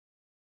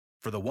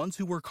For the ones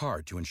who work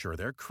hard to ensure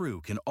their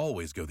crew can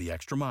always go the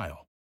extra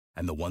mile,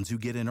 and the ones who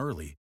get in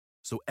early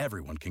so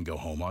everyone can go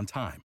home on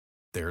time,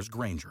 there's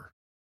Grainger,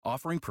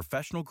 offering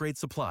professional-grade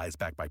supplies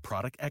backed by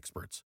product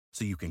experts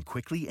so you can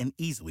quickly and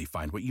easily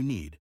find what you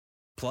need.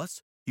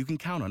 Plus, you can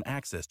count on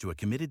access to a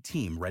committed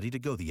team ready to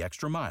go the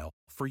extra mile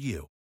for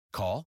you.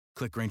 Call,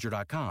 click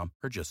Grainger.com,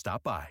 or just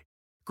stop by.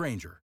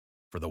 Grainger,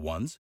 for the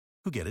ones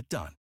who get it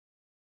done.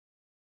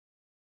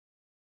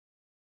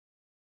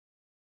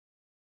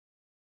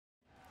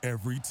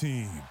 Every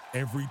team,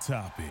 every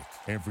topic,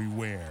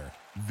 everywhere.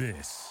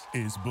 This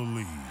is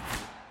Believe.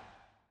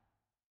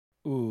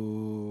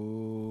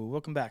 Ooh,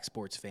 welcome back,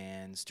 sports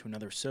fans, to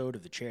another SODE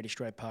of the Charity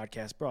Stripe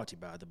podcast brought to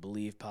you by the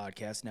Believe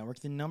Podcast Network,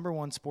 the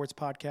 #1 sports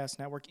podcast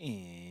network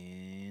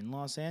in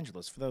Los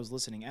Angeles. For those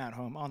listening at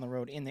home, on the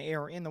road, in the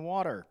air, in the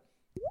water,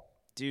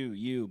 do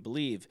you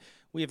believe?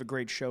 We have a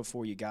great show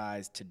for you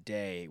guys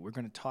today. We're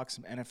going to talk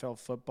some NFL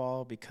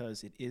football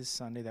because it is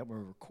Sunday that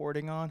we're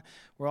recording on.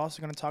 We're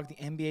also going to talk the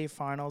NBA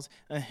Finals,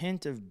 a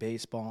hint of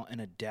baseball,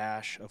 and a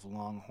dash of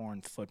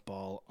Longhorn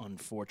football,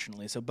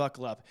 unfortunately. So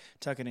buckle up,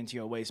 tuck it into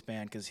your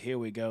waistband, because here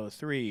we go.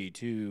 3,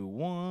 2,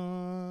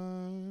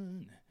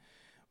 1.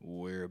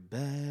 We're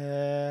back.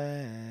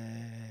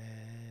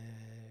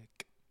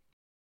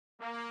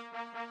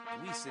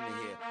 We sitting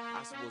here,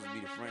 I'm supposed to be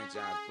the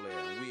franchise player,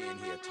 and we're in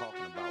here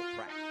talking about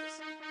practice.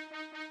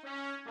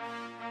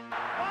 5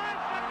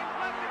 seconds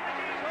left in the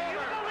game. Do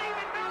you believe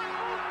in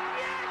miracles?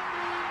 Yes!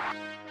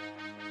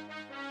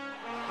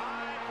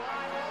 High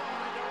fly ball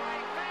into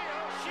right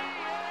field. She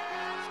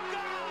is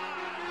gone!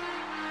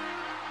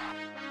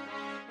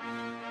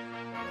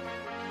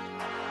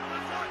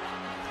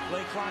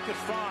 Play clock at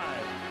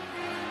 5.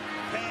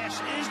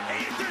 Pass is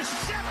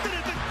intercepted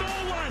at the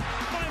goal line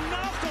by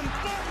Malcolm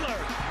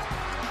Butler.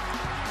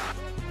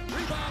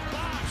 Rebound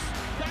box.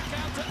 Back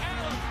out to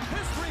Allen.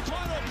 His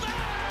three-pointer.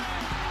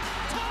 Bang!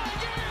 Tie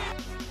game!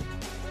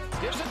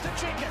 Gives it to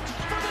Jenkins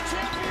for the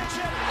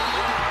championship.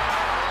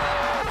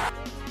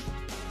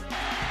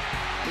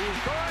 He's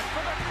going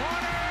for the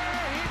corner.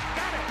 He's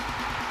got it.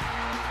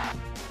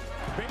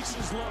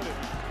 Bases loaded.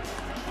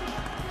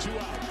 2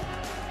 out.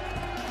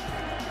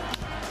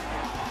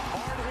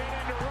 Hard hit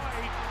into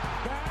right.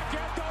 Back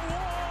at the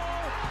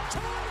wall.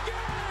 Tie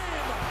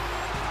game!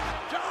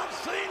 John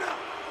Cena!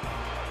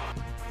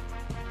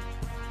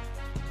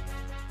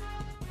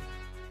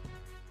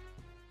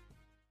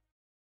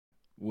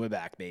 We're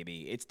back,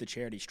 baby. It's the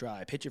Charity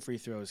Stripe. Hit your free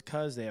throws,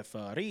 cuz they're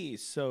free.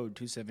 SODE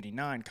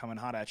 279 coming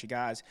hot at you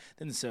guys.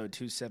 Then SODE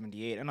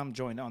 278. And I'm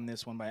joined on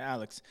this one by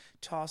Alex.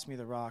 Toss me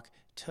the rock,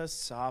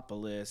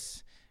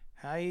 Tassopoulos.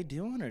 How you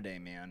doing today,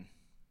 man?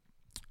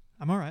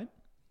 I'm all right.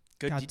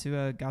 Good.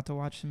 Got to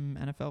watch some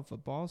NFL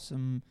football,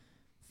 some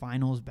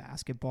finals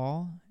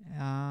basketball.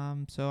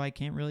 So I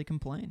can't really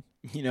complain.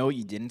 You know what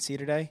you didn't see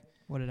today?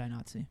 What did I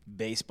not see?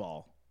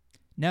 Baseball.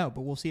 No,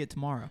 but we'll see it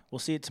tomorrow. We'll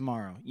see it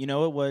tomorrow. You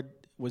know what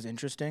was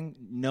interesting?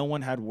 No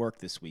one had work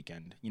this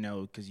weekend,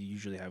 because you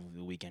usually have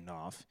the weekend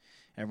off.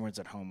 Everyone's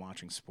at home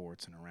watching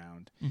sports and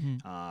around.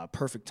 Mm-hmm.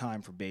 Perfect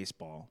time for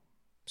baseball.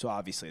 So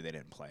obviously they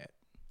didn't play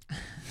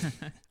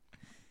it.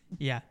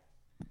 Yeah.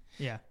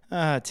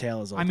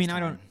 Tail is all. I mean, I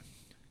don't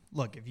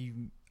look if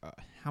you.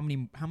 How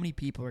many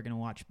people are going to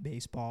watch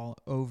baseball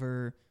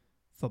over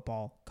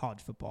football,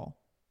 college football,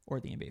 or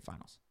the NBA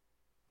Finals?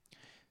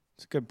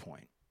 It's a good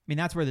point. I mean,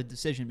 that's where the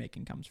decision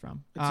making comes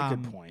from. It's a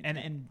good point.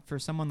 And for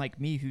someone like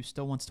me who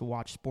still wants to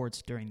watch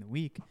sports during the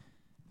week,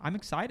 I'm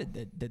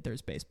excited that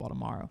there's baseball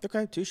tomorrow.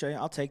 Okay, touche.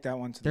 I'll take that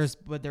one.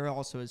 But there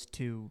also is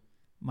 2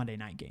 Monday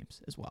night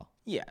games as well.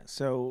 Yeah,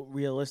 so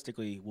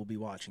realistically, we'll be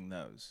watching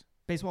those.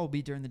 Baseball will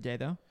be during the day,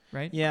 though,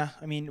 right? Yeah,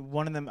 I mean,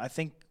 one of them, I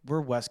think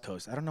we're West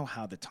Coast. I don't know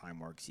how the time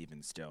works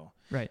even still.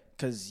 Right.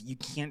 Because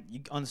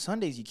on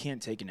Sundays, you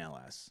can't take an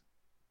LS.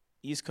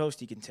 East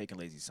Coast, you can take a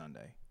lazy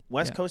Sunday.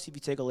 West Coast, if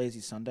you take a lazy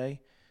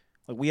Sunday,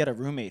 like we had a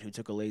roommate who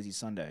took a lazy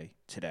Sunday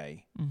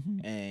today,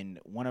 and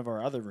one of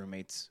our other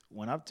roommates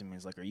went up to me and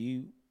was like,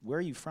 where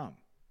are you from?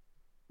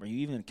 Are you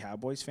even a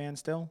Cowboys fan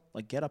still?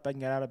 Like, get up and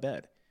get out of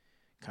bed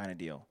kind of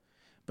deal.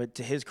 But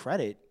to his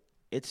credit,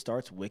 it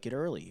starts wicked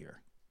early here.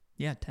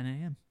 Yeah, 10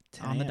 a.m.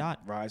 10 on the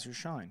dot. Rise or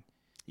shine.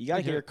 You got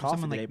to get your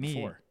coffee the day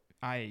before.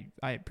 I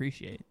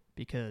appreciate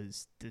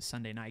because the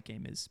Sunday night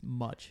game it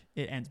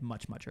ends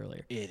much, much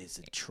earlier. It is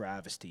a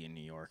travesty in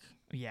New York.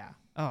 Yeah.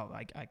 Oh,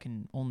 I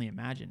can only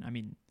imagine. I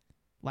mean,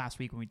 last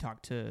week when we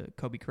talked to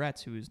Kobe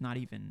Kretz, who is not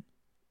even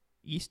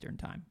Eastern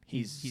time.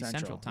 He's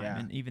Central time. Yeah.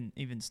 And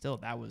even still,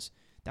 that was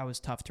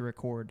tough to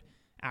record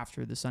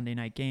after the Sunday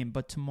night game.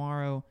 But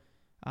tomorrow,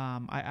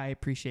 I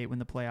appreciate when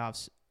the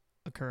playoffs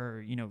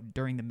occur,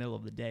 during the middle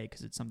of the day,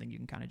 because it's something you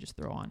can kind of just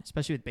throw on,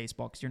 especially with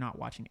baseball, because you're not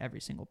watching every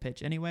single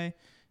pitch anyway.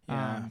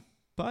 Yeah.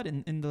 But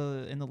in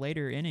the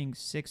later innings,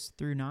 6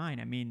 through 9,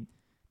 I mean,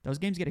 those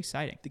games get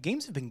exciting. The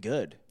games have been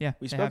good. Yeah,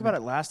 we spoke about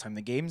it last time.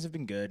 The games have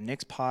been good.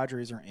 Nick's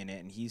Padres are in it,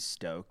 and he's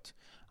stoked.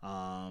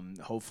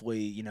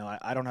 Hopefully,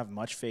 I don't have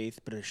much faith,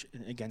 but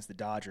against the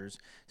Dodgers,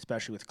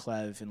 especially with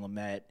Clev and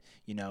Lamet,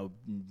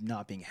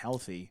 not being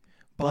healthy.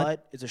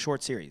 But it's a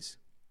short series.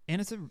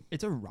 And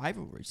it's a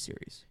rivalry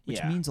series, which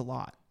Yeah. means a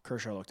lot.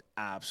 Kershaw looked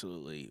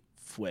absolutely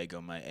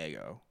fuego my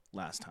ego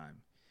last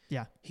time.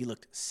 Yeah. He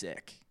looked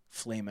sick.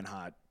 Flamin'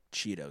 hot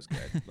Cheetos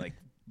good. Like,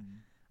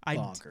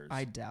 bonkers.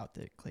 I doubt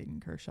that Clayton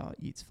Kershaw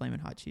eats Flamin'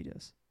 Hot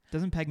Cheetos.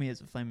 Doesn't peg me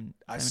as a Flamin'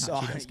 Hot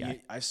Cheetos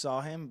guy. I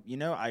saw him. You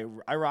know,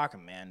 I rock a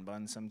man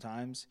bun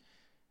sometimes.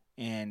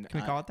 And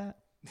Can we call it that?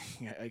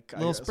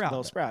 Little Sprout.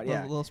 Little Sprout,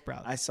 yeah. Little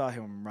Sprout. I saw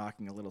him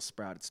rocking a Little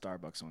Sprout at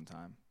Starbucks one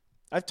time.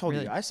 I've told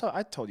Really? you.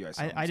 I told you I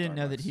saw him I at didn't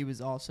know that Starbucks. he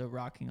was also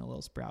rocking a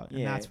Little Sprout. And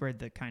Yeah. that's where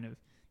the kind of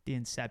the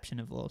inception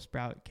of Little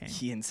Sprout came.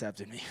 He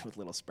incepted me with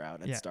Little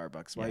Sprout at Yeah.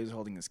 Starbucks while Yeah. he was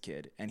holding his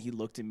kid. And he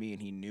looked at me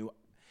and he knew.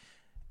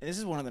 And this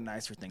is one of the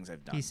nicer things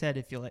I've done. He said,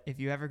 if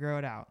you ever grow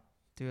it out,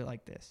 do it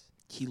like this.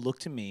 He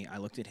looked at me, I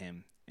looked at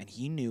him, and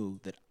he knew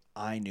that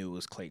I knew it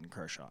was Clayton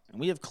Kershaw. And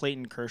we have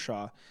Clayton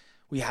Kershaw.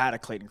 We had a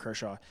Clayton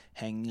Kershaw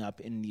hanging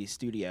up in the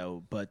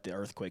studio, but the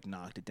earthquake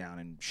knocked it down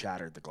and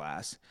shattered the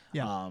glass.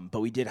 Yeah. But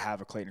we did have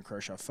a Clayton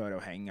Kershaw photo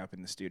hanging up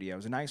in the studio. It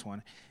was a nice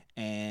one.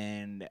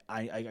 And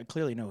I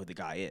clearly know who the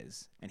guy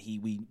is. And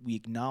we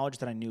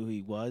acknowledged that I knew who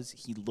he was.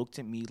 He looked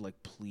at me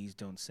like, please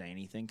don't say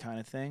anything kind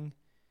of thing.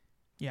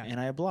 Yeah. And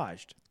I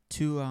obliged.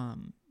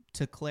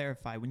 To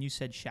clarify, when you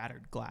said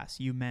shattered glass,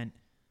 you meant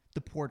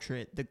the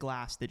portrait, the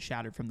glass that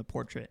shattered from the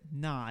portrait,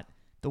 not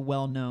the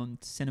well-known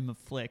cinema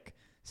flick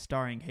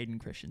starring Hayden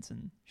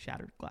Christensen,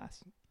 Shattered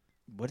Glass.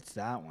 What's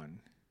that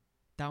one?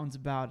 That one's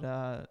about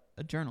a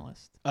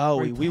journalist. Oh,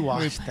 Where he we play-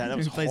 watched where that. That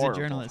was he plays horrible.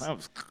 a journalist. That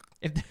was,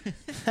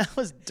 If that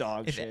was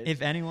dog shit.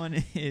 if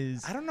anyone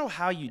is I don't know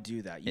how you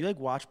do that. You like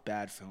watch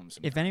bad films.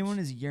 if anyone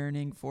is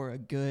yearning for a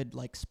good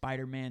like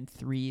Spider-Man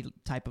 3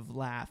 type of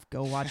laugh,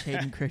 go watch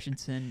Hayden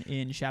Christensen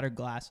in Shattered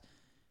Glass.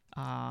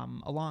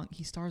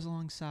 He stars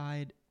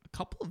alongside a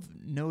couple of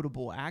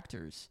notable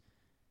actors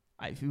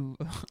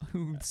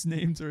whose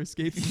names are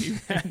escaping me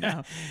right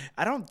now.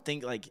 I don't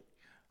think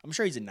I'm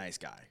sure he's a nice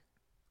guy,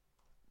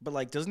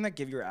 but doesn't that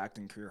give your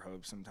acting career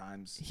hope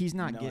sometimes? He's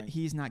not knowing-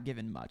 he's not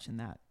given much in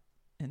that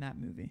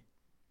movie.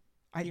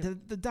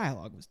 The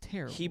dialogue was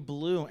terrible. He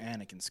blew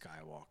Anakin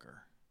Skywalker.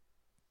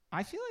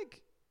 I feel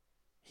like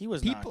He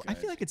was people. not good. I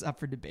feel like it's up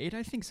for debate.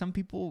 I think some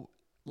people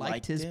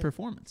liked his it?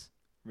 performance.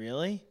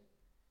 Really?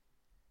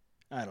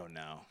 I don't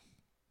know.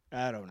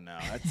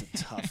 That's a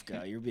tough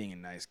guy. You're being a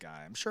nice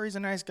guy. I'm sure he's a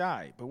nice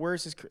guy, but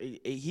where's his?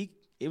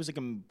 It was like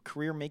a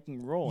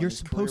career-making role. and You're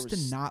his career supposed to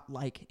was- not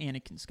like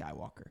Anakin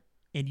Skywalker,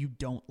 and you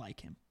don't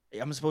like him,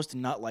 I'm supposed to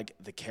not like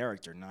the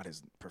character, not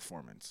his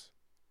performance.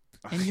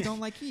 and you don't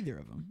like either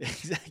of them.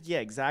 Yeah,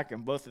 exactly.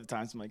 And both of the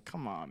times I'm like,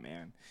 come on,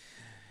 man.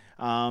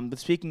 But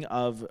speaking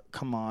of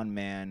come on,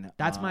 man.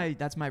 That's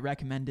my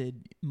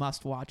recommended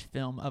must-watch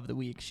film of the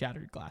week,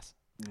 Shattered Glass.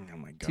 Oh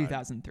my god.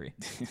 2003.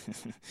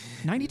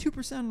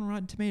 92% on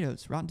Rotten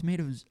Tomatoes. Rotten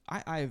Tomatoes.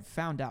 I've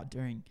found out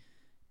during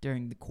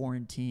the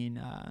quarantine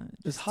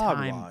It's this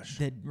time hogwash.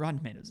 that Rotten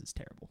Tomatoes is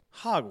terrible.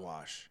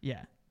 Hogwash.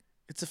 Yeah,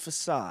 It's a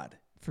facade.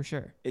 for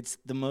sure. It's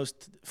the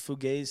most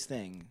fugazi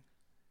thing.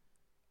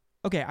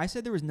 Okay, I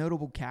said there was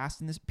notable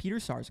cast in this. Peter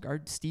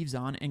Sarsgaard, Steve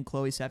Zahn, and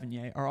Chloe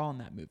Sevigny are all in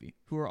that movie,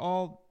 who are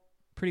all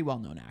pretty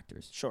well-known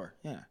actors. Sure.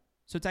 Yeah.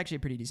 So it's actually a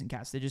pretty decent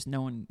cast. They just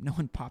no one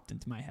popped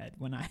into my head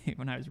when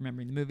I was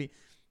remembering the movie.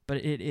 But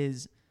it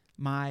is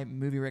my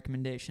movie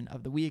recommendation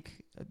of the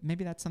week.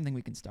 Maybe that's something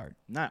we can start.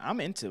 Nah,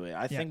 I'm into it.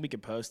 I Yeah. think we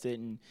could post it,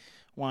 and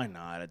why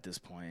not at this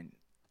point?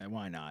 And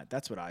why not?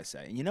 That's what I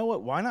say. And you know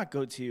what? Why not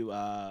go to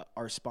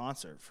our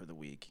sponsor for the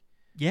week?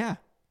 Yeah,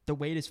 the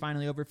wait is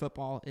finally over.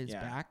 Football is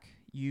Yeah. back.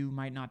 You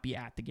might not be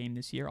at the game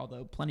this year,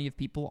 although plenty of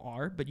people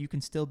are, but you can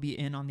still be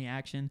in on the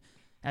action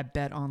at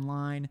Bet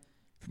Online.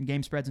 From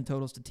game spreads and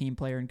totals to team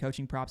player and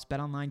coaching props, Bet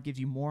Online gives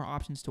you more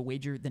options to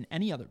wager than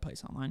any other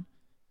place online.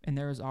 And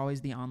there is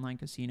always the online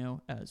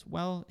casino as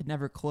well. It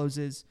never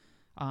closes.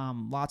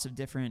 Lots of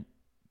different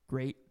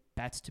great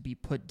bets to be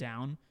put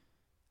down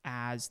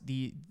as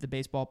the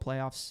baseball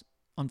playoffs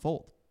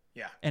unfold.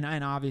 Yeah. And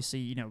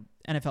obviously,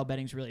 NFL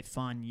betting is really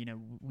fun.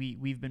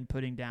 We've been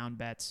putting down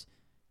bets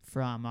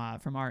from our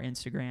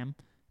Instagram.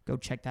 Go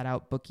check that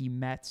out, Bookie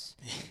Mets,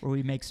 where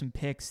we make some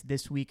picks.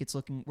 This week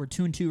we're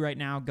 2-2 right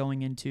now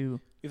going into.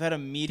 We've had a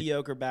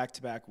mediocre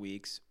back-to-back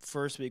weeks.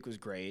 First week was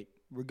great.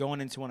 We're going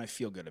into one I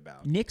feel good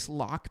about. Nick's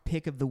lock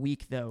pick of the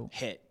week, though.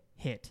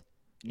 Hit.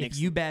 If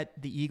you bet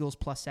the Eagles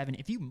 +7,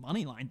 if you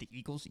moneyline the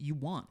Eagles, you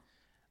won.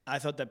 I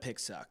thought that pick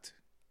sucked.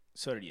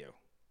 So did you.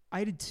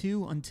 I did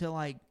too until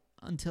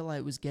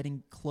I was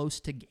getting close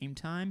to game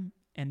time,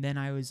 and then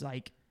I was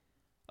like,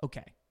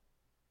 okay.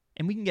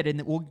 And we can get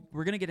in.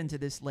 We're gonna get into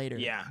this later.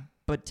 Yeah.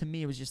 But to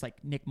me, it was just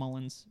like Nick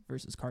Mullins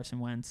versus Carson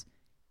Wentz,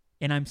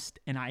 and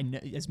I know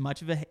as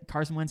much of a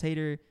Carson Wentz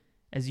hater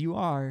as you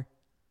are,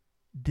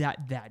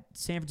 that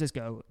San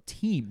Francisco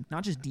team,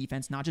 not just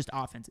defense, not just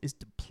offense, is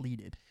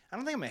depleted. I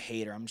don't think I'm a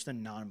hater. I'm just a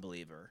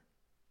non-believer.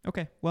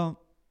 Okay, well,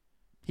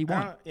 he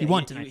won. He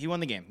won tonight. He won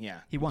the game. Yeah.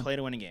 He won. Play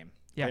to win a game.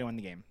 Yeah. Play to win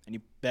the game. And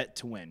you bet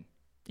to win.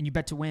 And you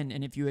bet to win.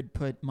 And if you had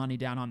put money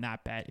down on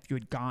that bet, if you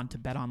had gone to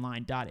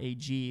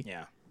betonline.ag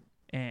Yeah.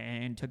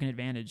 and taken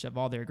advantage of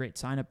all their great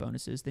sign-up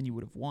bonuses, then you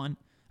would have won.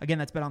 Again,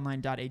 that's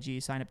betonline.ag.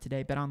 Sign up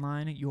today.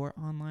 BetOnline, your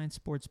online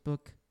sportsbook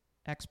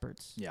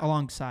experts,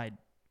 alongside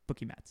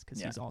Bookie Mets,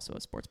 because he's also a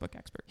sportsbook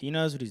expert. He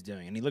knows what he's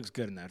doing, and he looks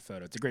good in that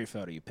photo. It's a great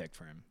photo you picked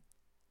for him.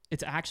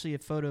 It's actually a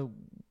photo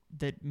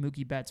that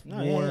Mookie Betts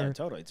wore. Yeah,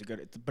 totally.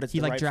 But it's he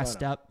the right dressed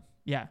photo. up.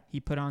 Yeah, he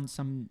put on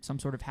some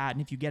sort of hat,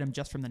 and if you get him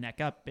just from the neck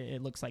up,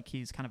 it looks like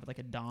he's kind of like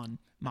a Don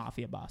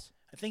Mafia boss.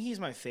 I think he's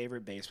my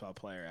favorite baseball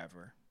player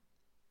ever.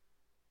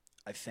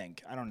 I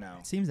think. I don't know.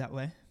 It seems that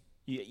way.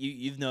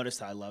 You've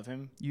noticed I love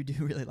him. You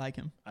do really like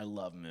him. I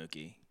love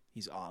Mookie.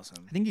 He's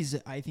awesome.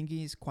 I think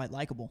he's quite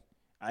likable.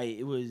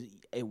 It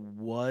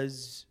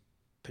was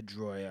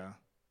Pedroia,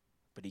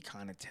 but he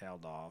kind of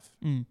tailed off.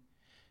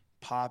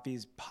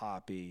 Poppy's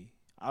Poppy.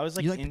 I was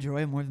like, you like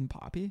Pedroia more than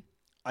Poppy?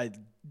 I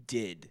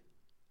did.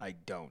 I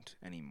don't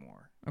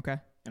anymore. Okay.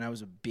 And I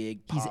was a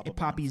big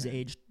Poppy's fan.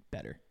 aged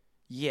better.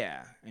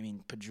 Yeah, I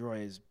mean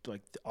Pedroia is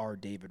like our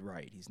David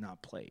Wright. He's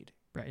not played.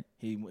 Right.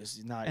 He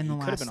was not. And he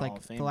could have been Hall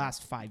of the Famer.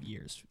 last 5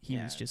 years, he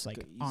was just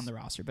like on the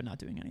roster but not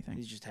doing anything.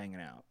 He's just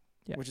hanging out.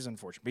 Yeah. Which is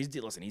unfortunate. But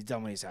he's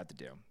done what he's had to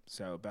do.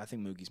 So, but I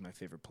think Mookie's my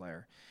favorite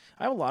player.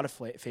 I have a lot of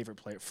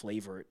favorite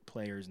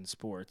players in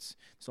sports.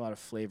 There's a lot of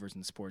flavors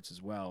in sports as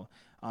well.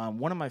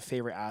 One of my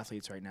favorite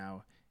athletes right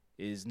now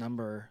is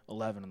number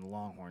 11 on the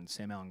Longhorns,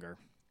 Sam Ellinger.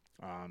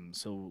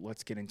 So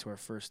let's get into our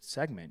first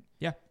segment.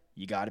 Yeah.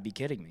 You got to be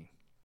kidding me.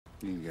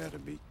 You got to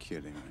be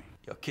kidding me.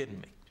 You're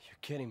kidding me. You're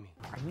kidding me.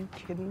 Are you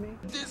kidding me?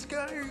 This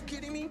guy, are you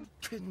kidding me?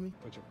 Kidding me?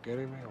 What, you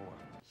kidding me or what?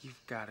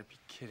 You've got to be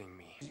kidding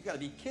me. You gotta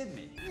be kidding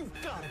me.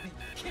 You've got to be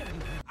kidding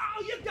me.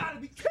 Oh, you got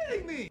to be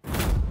kidding me.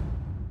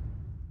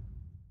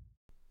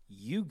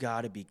 You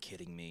got to be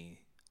kidding me.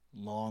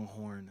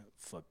 Longhorn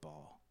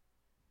football.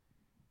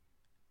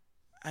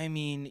 I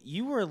mean,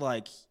 you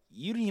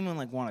didn't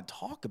even want to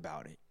talk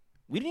about it.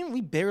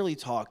 We barely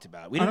talked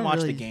about it. We didn't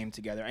watch the game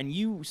together. And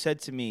you said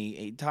to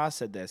me, Toss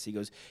said this, he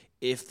goes,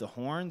 if the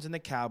Horns and the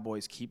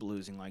Cowboys keep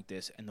losing like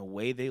this and the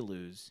way they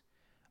lose,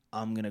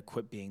 I'm going to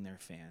quit being their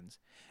fans.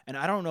 And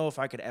I don't know if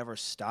I could ever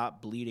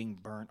stop bleeding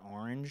burnt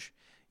orange,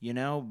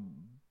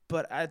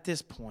 but at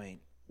this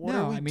point, what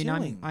are we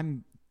doing?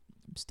 I'm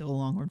still a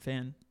Longhorn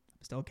fan.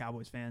 I'm still a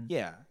Cowboys fan.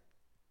 Yeah.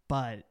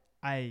 But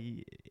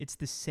it's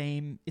the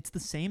same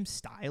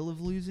style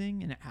of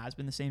losing, and it has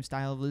been the same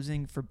style of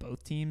losing for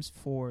both teams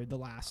for the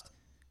last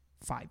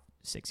 5-6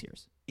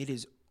 years. It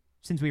is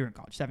since we were in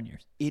college, 7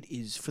 years. It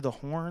is for the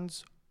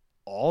Horns,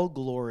 all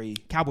glory.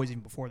 Cowboys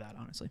even before that,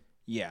 honestly.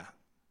 Yeah.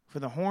 For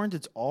the Horns,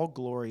 it's all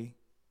glory,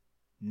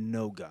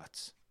 no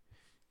guts.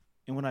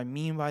 And what I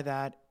mean by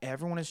that,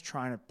 everyone is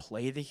trying to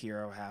play the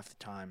hero half the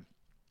time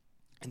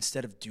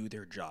instead of do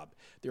their job.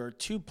 There are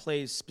 2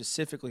 plays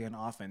specifically on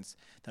offense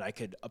that I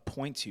could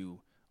point to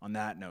on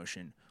that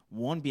notion.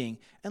 One being,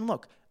 and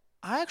look,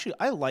 I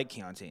like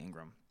Keontae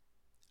Ingram.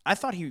 I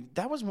thought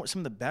that was some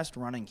of the best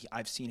running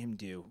I've seen him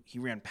do. He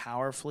ran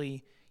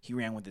powerfully. He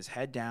ran with his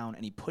head down,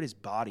 and he put his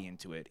body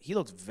into it. He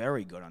looked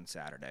very good on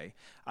Saturday.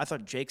 I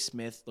thought Jake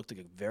Smith looked like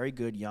a very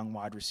good young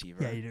wide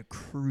receiver. Yeah, he did a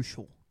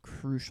crucial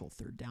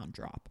third down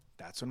drop.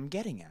 That's what I'm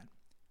getting at.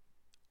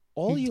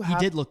 He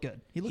did look good.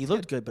 He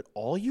looked good, but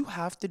all you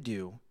have to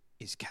do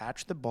is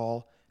catch the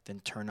ball, then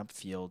turn up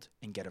field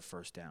and get a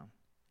first down.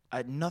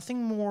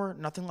 Nothing more,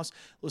 nothing less.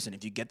 Listen,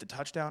 if you get the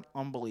touchdown,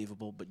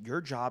 unbelievable, but your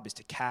job is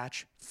to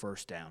catch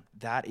first down.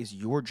 That is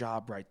your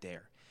job right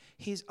there.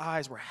 His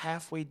eyes were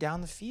halfway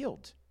down the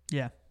field.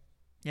 Yeah.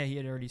 Yeah, he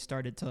had already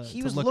started to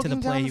was look to the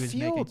looking play down he the was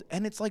field, making.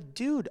 and it's like,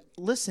 dude,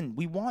 listen,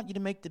 we want you to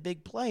make the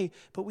big play,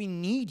 but we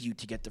need you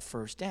to get the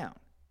first down.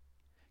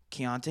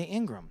 Keontae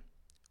Ingram,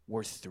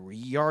 we're 3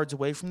 yards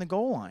away from the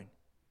goal line.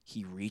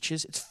 He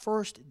reaches, it's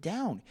first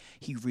down.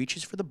 He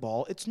reaches for the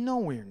ball, it's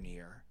nowhere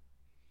near.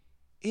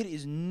 It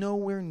is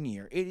nowhere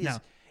near. It is. No.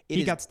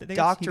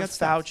 Dr.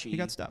 Fauci. He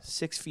got stuffed.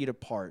 6 feet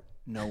apart,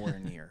 nowhere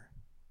near.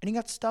 And he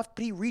got stuffed,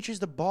 but he reaches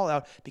the ball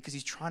out because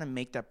he's trying to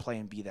make that play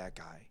and be that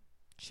guy.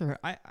 Sure.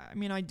 I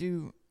mean, I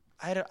do.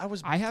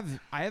 I have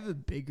a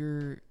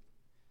bigger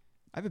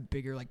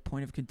like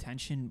point of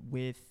contention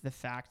with the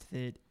fact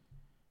that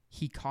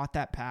he caught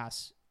that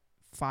pass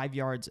 5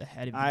 yards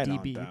ahead of the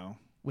DB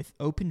with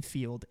open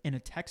field and a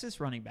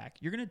Texas running back.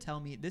 You're gonna tell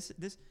me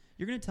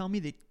You're gonna tell me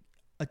that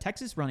a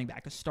Texas running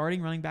back, a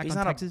starting running back, he's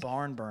on not Texas, a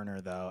barn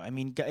burner though. I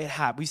mean,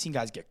 we've seen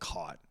guys get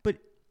caught, but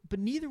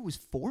neither was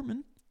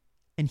Foreman,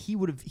 and he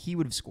would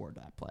have scored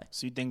that play.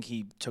 So you think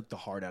he took the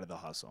heart out of the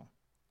hustle?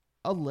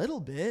 A little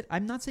bit.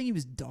 I'm not saying he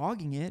was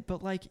dogging it,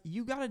 but like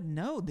you got to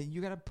know that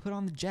you got to put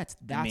on the Jets.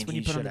 That's when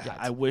you put on the Jets.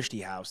 I wished he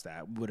housed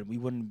that. We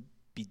wouldn't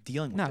be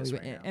dealing with this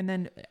right now.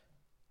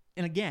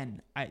 And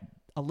again,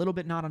 a little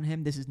bit not on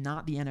him. This is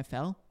not the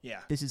NFL. Yeah.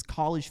 This is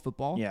college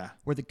football. Yeah.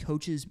 Where the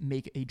coaches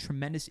make a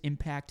tremendous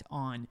impact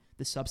on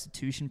the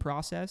substitution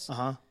process.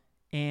 Uh-huh.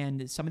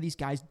 And some of these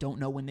guys don't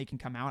know when they can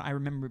come out. I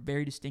remember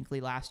very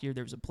distinctly last year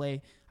there was a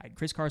play. I had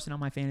Chris Carson on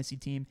my fantasy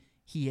team.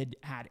 He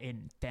had a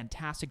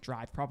fantastic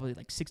drive, probably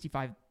like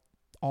 65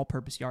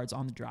 all-purpose yards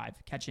on the drive,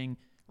 catching,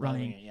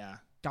 running.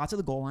 Got to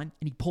the goal line,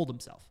 and he pulled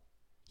himself.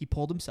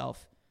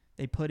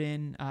 They put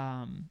in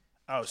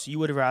Oh, so you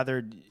would have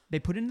rather They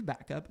put in the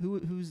backup.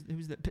 Who's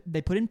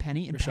they put in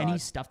Penny, and Rashad. Penny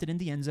stuffed it in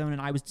the end zone,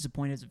 and I was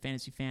disappointed as a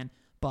fantasy fan.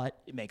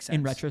 But it makes sense.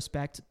 in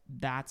retrospect,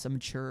 that's a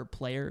mature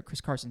player. Chris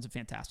Carson's a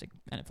fantastic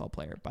NFL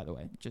player, by the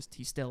way. Just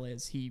he still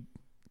is. He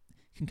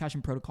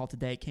concussion protocol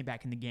today, came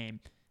back in the game,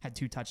 had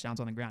 2 touchdowns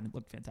on the ground, and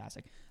looked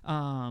fantastic.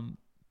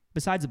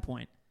 Besides the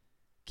point,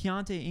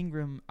 Keontae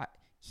Ingram,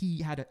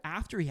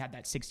 after he had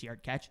that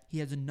 60-yard catch, he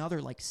has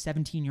another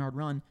 17-yard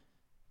run.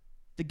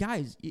 The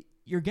guys,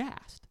 you're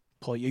gassed.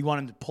 You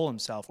want him to pull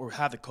himself or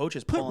have the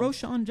coaches Put pull him.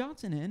 Roshan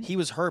Johnson in. He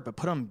was hurt, but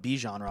put him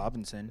Bijan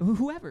Robinson.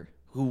 Whoever.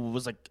 Who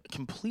was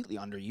completely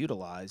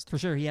underutilized. For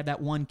sure. He had that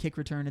one kick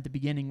return at the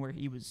beginning where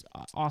he was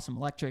awesome,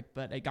 electric,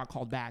 but it got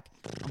called back,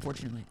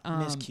 unfortunately.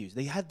 Miscues.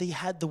 They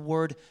had the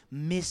word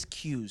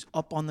miscues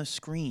up on the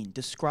screen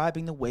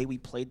describing the way we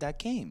played that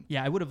game.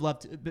 Yeah, I would have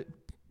loved to,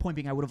 point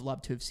being, I would have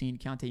loved to have seen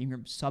Keontae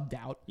Ingram subbed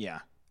out. Yeah.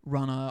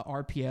 Run a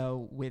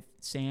RPO with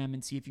Sam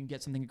and see if you can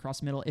get something across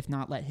the middle. If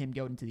not, let him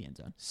go into the end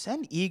zone.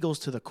 Send Eagles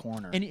to the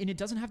corner. And it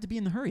doesn't have to be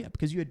in the hurry up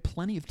because you had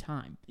plenty of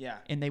time. Yeah.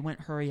 And they went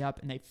hurry up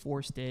and they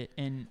forced it.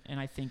 And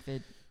I think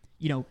that,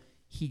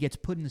 he gets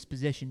put in this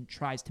position,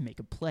 tries to make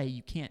a play.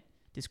 You can't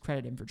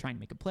discredit him for trying to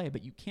make a play,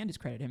 but you can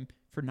discredit him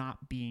for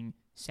not being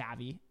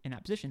savvy in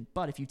that position.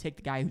 But if you take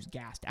the guy who's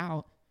gassed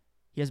out,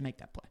 he doesn't make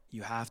that play.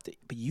 You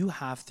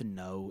have to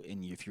know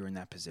if you're in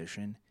that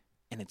position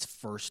and it's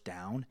first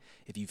down,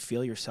 if you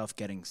feel yourself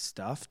getting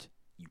stuffed,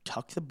 you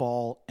tuck the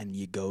ball and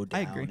you go down.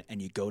 I agree.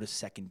 And you go to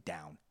second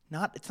down.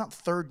 It's not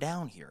third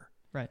down here.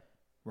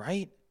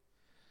 Right?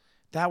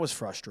 That was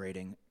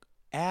frustrating.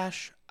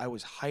 Ash, I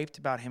was hyped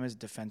about him as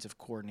defensive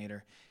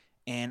coordinator,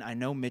 and I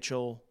know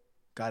Mitchell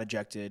got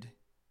ejected.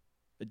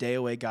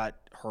 Adeoye got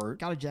hurt.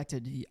 Got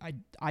ejected.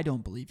 I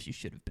don't believe she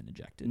should have been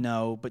ejected.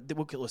 No, but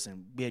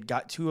listen, we had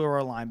got 2 of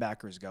our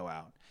linebackers go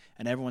out,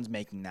 and everyone's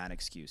making that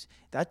excuse.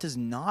 That does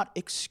not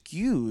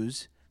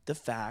excuse the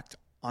fact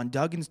on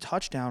Duggan's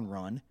touchdown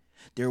run,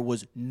 there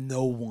was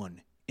no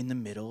one in the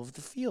middle of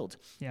the field.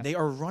 Yeah. They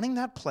are running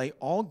that play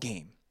all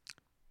game.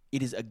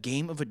 It is a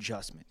game of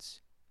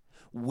adjustments.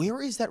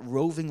 Where is that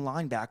roving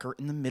linebacker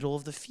in the middle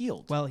of the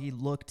field? Well, he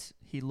looked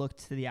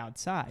to the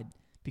outside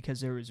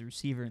because there was a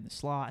receiver in the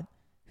slot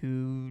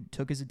who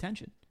took his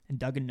attention, and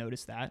Duggan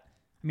noticed that.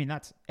 I mean,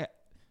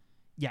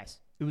 yes,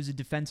 it was a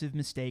defensive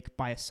mistake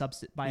by a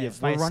second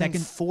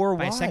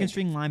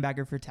string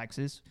linebacker for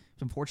Texas.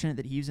 It's unfortunate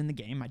that he was in the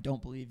game. I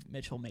don't believe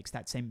Mitchell makes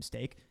that same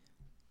mistake.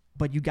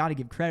 But you got to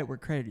give credit where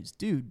credit is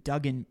due.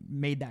 Duggan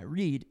made that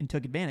read and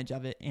took advantage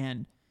of it,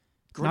 and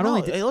he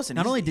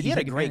had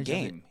a great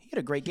game. He had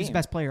a great game. He's the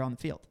best player on the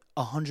field.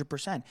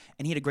 100%. And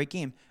he had a great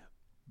game,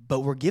 but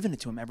we're giving it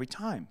to him every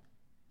time.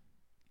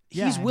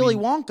 Yeah, He's Willy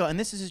Wonka, and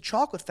this is his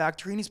chocolate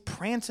factory, and he's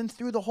prancing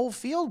through the whole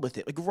field with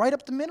it, right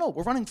up the middle.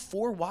 We're running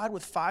 4 wide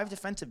with 5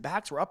 defensive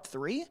backs. We're up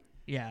 3.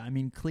 Yeah, I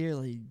mean,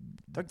 clearly.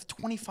 The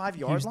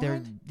 25-yard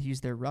line?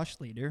 He's their rush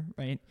leader,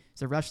 right? He's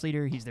their rush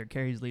leader. He's their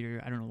carries leader.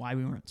 I don't know why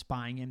we weren't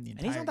spying him the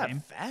entire game. And he's not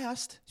that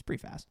fast. He's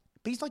pretty fast.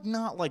 But he's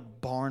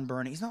not barn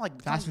burning. He's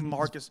not faster than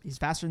Marcus. He's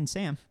faster than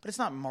Sam. But it's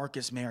not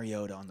Marcus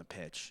Mariota on the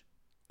pitch.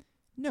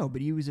 No,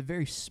 but he was a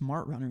very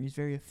smart runner. He's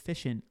very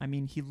efficient. I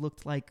mean, he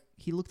looked like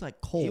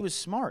Colt. He was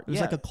smart. It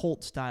was like a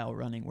Colt style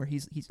running where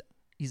he's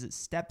a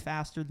step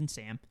faster than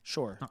Sam.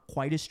 Sure. Not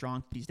quite as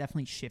strong, but he's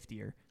definitely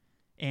shiftier.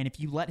 And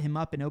if you let him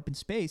up in open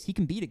space, he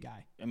can beat a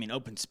guy. I mean,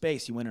 open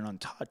space, he went in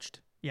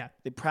untouched. Yeah.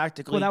 They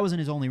practically... Well, that wasn't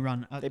his only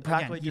run.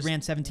 He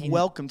ran 17.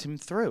 Welcomed him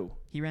through.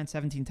 He ran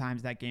 17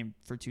 times that game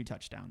for 2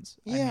 touchdowns.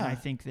 Yeah. I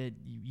think that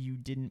you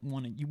didn't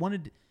want to... You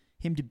wanted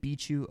him to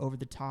beat you over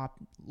the top.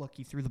 Look,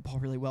 he threw the ball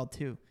really well,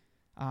 too.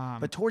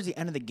 But towards the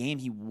end of the game,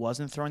 he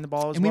wasn't throwing the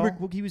ball as well. And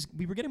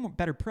we were getting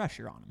better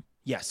pressure on him.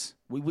 Yes.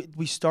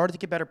 We started to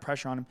get better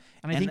pressure on him.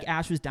 And I think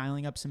Ash was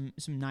dialing up some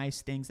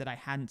nice things that I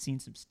hadn't seen,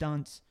 some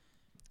stunts,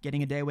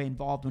 getting Adeoye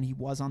involved when he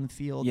was on the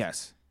field.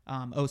 Yes.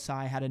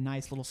 Osai had a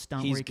nice little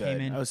stunt where he good.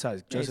 came in.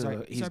 Osai's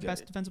he's our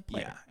best defensive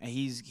player. Yeah, and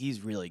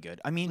he's really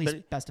good. I mean, at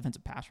least best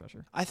defensive pass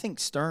rusher. I think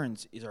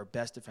Stearns is our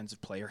best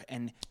defensive player,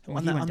 and he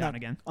went down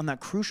again on that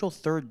crucial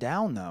third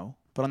down though.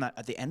 But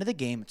at the end of the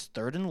game, it's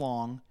 3rd and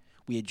long.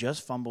 We had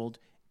just fumbled,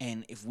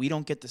 and if we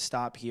don't get the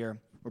stop here,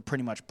 we're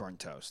pretty much burnt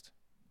toast,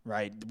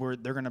 right?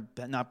 They're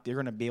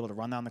gonna be able to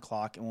run down the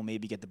clock, and we'll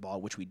maybe get the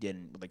ball, which we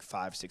didn't, with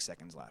 5-6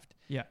 seconds left.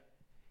 Yeah.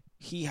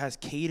 He has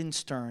Caden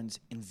Stearns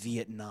in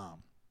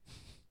Vietnam.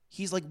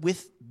 He's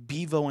with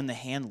Bevo and the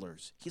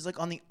handlers. He's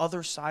on the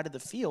other side of the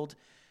field,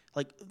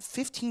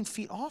 15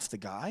 feet off the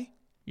guy.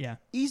 Yeah.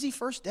 Easy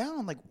first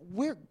down.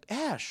 Where,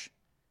 Ash?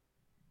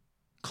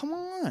 Come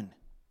on.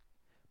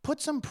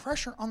 Put some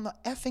pressure on the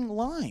effing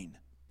line.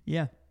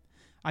 Yeah.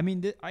 I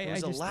mean, it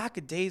was a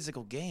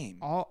lackadaisical game.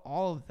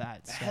 All of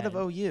that ahead of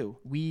OU.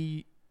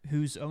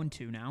 Who's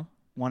 0-2 now?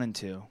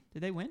 1-2.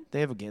 Did they win?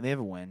 They have a game. They have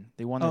a win.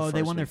 They won.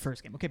 Their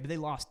first game. Okay, but they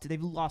lost.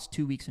 They've lost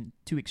 2 weeks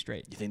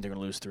straight. You think they're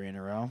gonna lose 3 in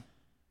a row?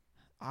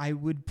 I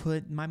would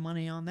put my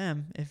money on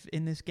them if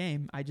in this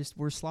game.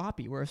 We're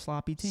sloppy. We're a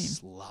sloppy team.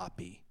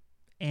 Sloppy.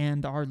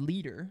 And our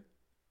leader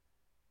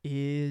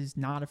is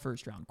not a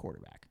first-round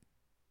quarterback.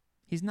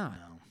 He's not.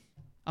 No.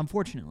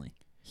 Unfortunately,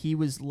 he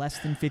was less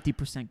than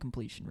 50%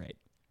 completion rate.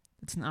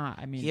 It's not.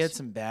 I mean, he had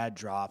some bad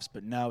drops,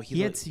 but no, he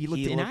looked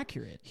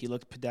inaccurate. He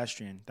looked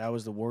pedestrian. That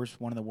was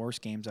one of the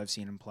worst games I've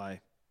seen him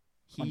play.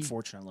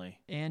 Unfortunately.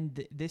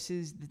 And this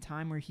is the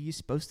time where he's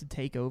supposed to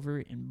take over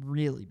and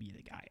really be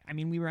the guy. I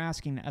mean, we were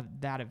asking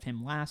that of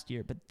him last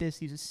year, but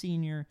he's a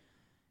senior.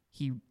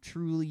 He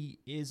truly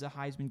is a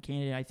Heisman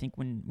candidate. I think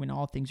when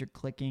all things are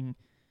clicking,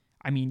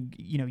 I mean,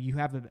 you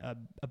have a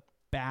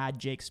bad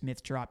Jake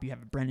Smith drop, you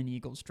have a Brennan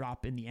Eagles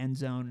drop in the end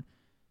zone.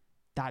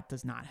 That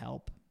does not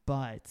help,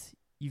 but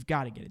you've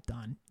got to get it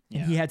done.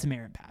 And he had some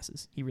errant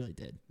passes. He really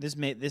did.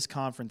 This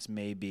conference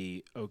may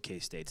be OK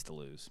State's to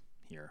lose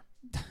here.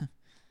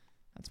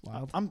 That's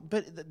wild.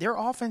 But their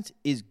offense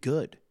is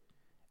good.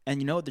 And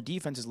you know what? The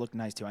defenses look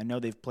nice, too. I know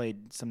they've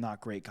played some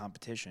not great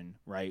competition,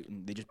 right?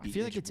 And they just beat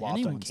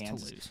anyone's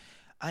Kansas. to lose.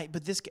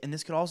 But this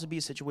could also be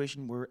a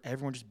situation where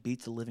everyone just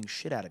beats the living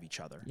shit out of each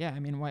other. Yeah,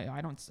 I mean,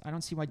 I don't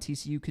see why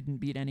TCU couldn't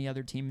beat any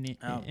other team in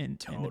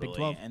the Big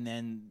 12. And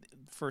then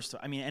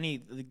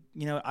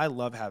I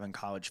love having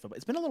college football.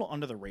 It's been a little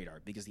under the radar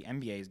because the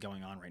NBA is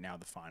going on right now,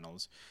 the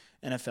finals.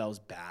 NFL's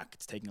back.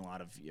 It's taking a lot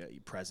of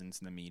presence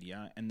in the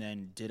media. And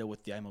then ditto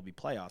with the MLB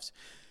playoffs.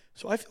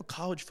 So I feel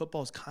college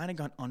football has kind of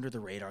gone under the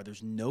radar.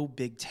 There's no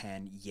Big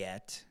Ten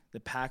yet. The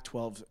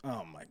Pac-12,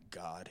 oh my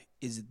God.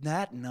 Is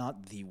that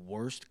not the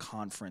worst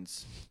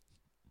conference?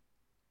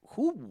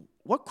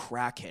 What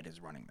crackhead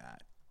is running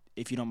that?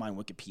 If you don't mind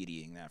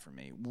Wikipediaing that for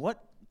me.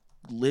 What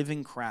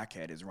living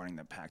crackhead is running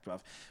the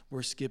Pac-12?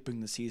 We're skipping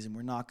the season.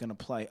 We're not going to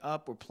play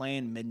up. We're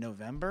playing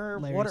mid-November.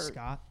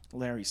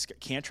 Larry Scott.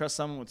 Can't trust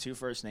someone with two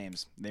first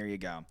names. There you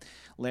go.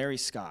 Larry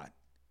Scott.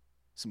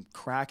 Some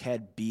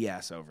crackhead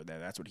BS over there.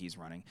 That's what he's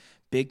running.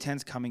 Big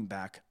Ten's coming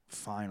back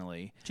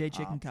finally. Jay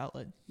Chicken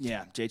Cutlet.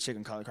 Yeah, Jay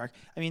Chicken Cutlet crack.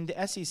 I mean,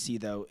 the SEC,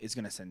 though, is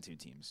going to send two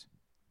teams.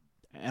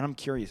 And I'm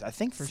curious. I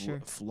think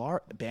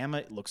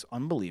Bama looks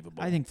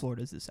unbelievable. I think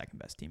Florida's the second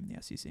best team in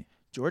the SEC.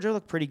 Georgia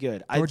looked pretty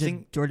good.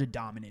 Georgia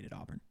dominated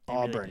Auburn.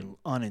 Auburn,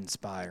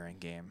 uninspiring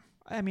game.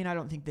 I mean, I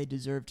don't think they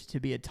deserved to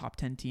be a top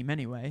 10 team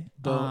anyway.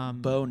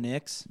 Bo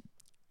Nix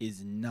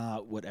is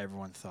not what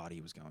everyone thought he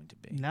was going to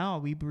be. No,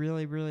 we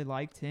really, really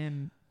liked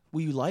him.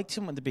 We liked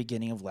him at the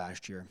beginning of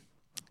last year.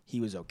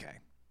 He was okay.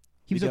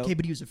 He was okay,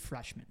 but he was a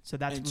freshman, so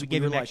we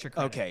gave him extra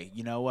credit. Okay,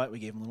 you know what? We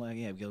gave him a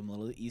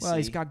little EC. Well,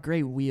 he's got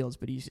great wheels,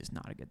 but he's just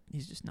not a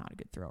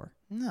good thrower.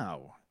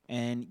 No,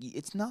 and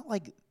it's not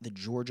like the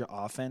Georgia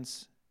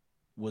offense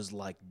was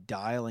like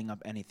dialing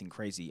up anything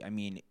crazy. I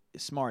mean,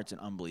 Smart's an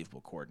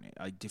unbelievable coordinator,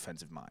 a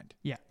defensive mind.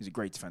 Yeah, he's a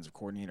great defensive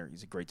coordinator.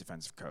 He's a great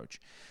defensive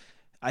coach.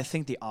 I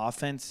think the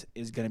offense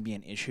is going to be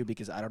an issue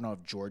because I don't know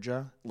if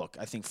Georgia. Look,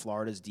 I think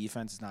Florida's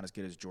defense is not as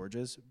good as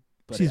Georgia's.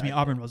 But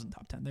Auburn wasn't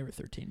top 10. They were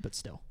 13, but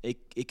still.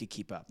 It could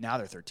keep up. Now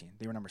they're 13.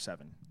 They were number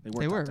 7.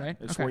 They were right?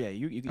 Okay. Yeah,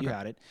 you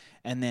had it.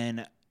 And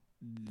then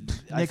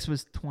Nix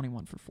was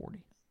 21 for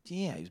 40.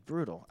 Yeah, he was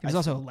brutal. He was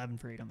also 11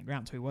 for 8 on the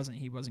ground, so he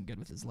wasn't good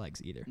with his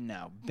legs either.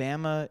 No,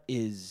 Bama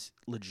is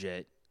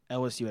legit.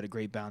 LSU had a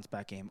great bounce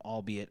back game,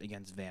 albeit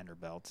against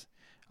Vanderbilt.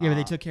 Yeah, but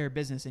they took care of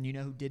business, and you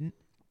know who didn't?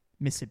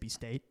 Mississippi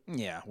State.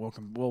 Yeah,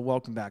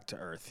 welcome back to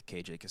earth,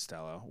 KJ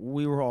Costello.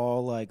 We were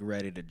all like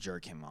ready to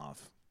jerk him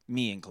off,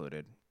 me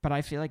included. But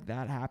I feel like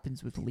that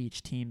happens with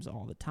Leach teams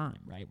all the time,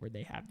 right? Where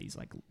they have these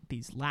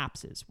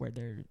lapses where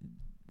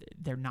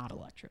they're not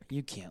electric.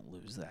 You can't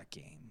lose that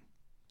game.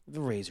 The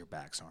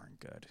Razorbacks aren't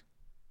good.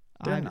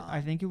 They're not. I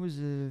think it was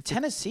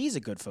Tennessee's a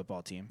good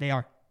football team. They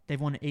are.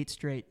 They've won 8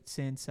 straight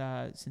since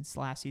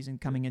last season,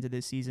 coming into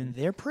this season.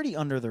 They're pretty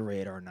under the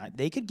radar.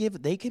 They could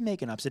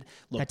make an upset.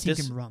 Look, that team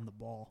can run the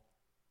ball.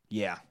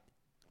 Yeah,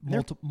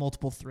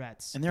 multiple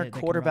threats, and their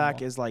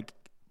quarterback is like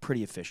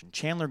pretty efficient.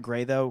 Chandler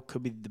Gray though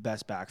could be the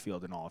best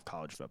backfield in all of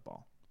college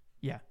football.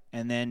 Yeah,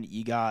 and then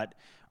you got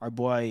our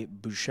boy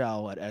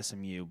Buechele at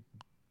SMU,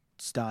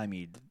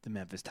 stymied the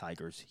Memphis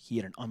Tigers. He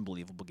had an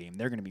unbelievable game.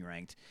 They're going to be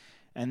ranked,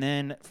 and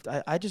then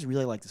I just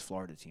really like this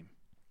Florida team.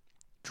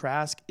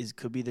 Trask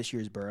could be this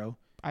year's Burrow.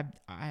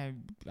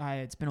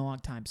 It's been a long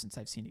time since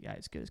I've seen a guy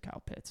as good as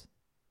Kyle Pitts.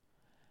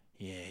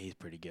 Yeah, he's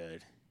pretty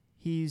good.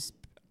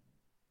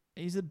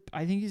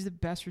 I think he's the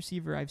best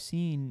receiver I've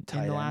seen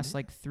in the last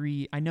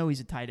 3. I know he's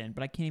a tight end,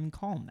 but I can't even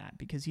call him that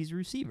because he's a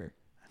receiver.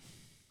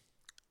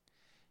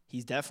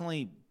 He's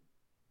definitely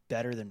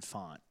better than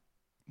Font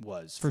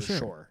was for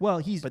sure.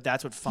 Well, but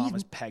that's what Font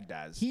was pegged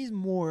as. He's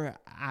more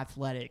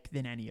athletic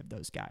than any of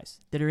those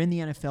guys that are in the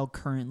NFL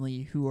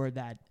currently who are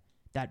that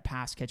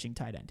pass catching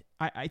tight end.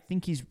 I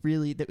think he's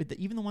really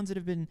even the ones that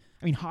have been.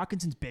 I mean,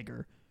 Hawkinson's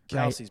bigger.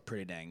 Kelsey's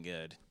pretty dang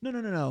good.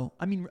 No.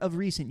 I mean, of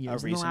recent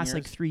years, in the last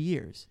 3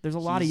 years, there's a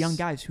lot of young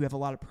guys who have a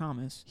lot of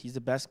promise. He's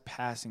the best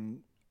passing.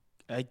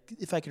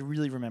 If I could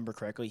really remember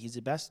correctly, he's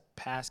the best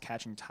pass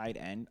catching tight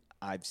end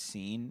I've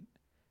seen.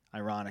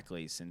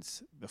 Ironically,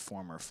 since the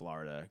former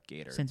Florida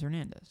Gator. Since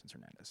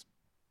Hernandez.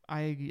 I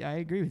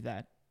agree with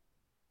that.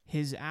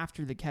 His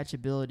after the catch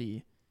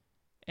ability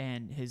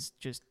and his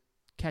just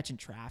catching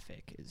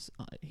traffic is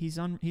he's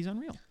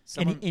unreal.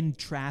 And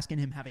Trask and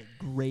him have a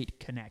great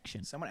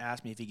connection. Someone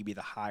asked me if he could be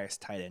the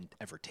highest tight end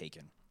ever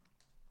taken.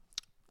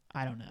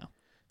 I don't know.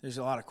 There's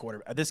a lot of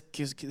quarterback. This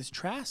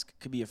Trask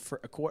could be a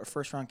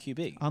first-round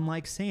QB.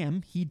 Unlike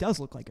Sam, he does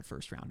look like a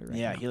first-rounder right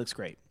now. He looks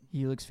great.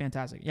 He looks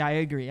fantastic. Yeah, I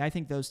agree. I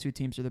think those two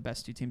teams are the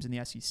best two teams in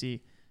the SEC.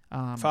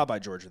 Followed by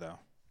Georgia, though.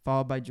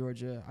 Followed by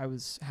Georgia. I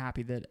was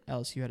happy that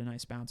LSU had a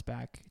nice bounce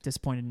back.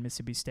 Disappointed in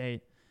Mississippi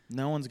State.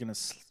 No one's going to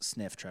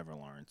sniff Trevor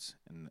Lawrence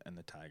and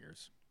the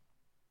Tigers.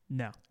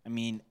 No. I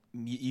mean,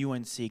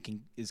 UNC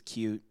is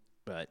cute,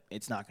 but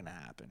it's not going to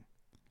happen.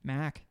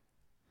 Mac.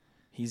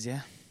 He's,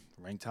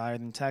 ranked higher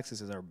than Texas,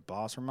 as our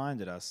boss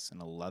reminded us in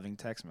a loving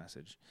text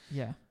message.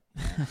 Yeah.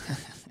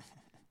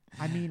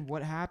 I mean,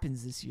 what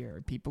happens this year?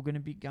 Are people going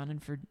to be gunning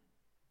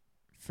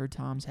for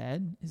Tom's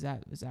head? Is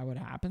that what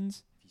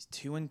happens? He's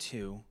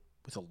 2-2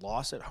 with a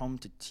loss at home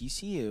to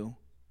TCU,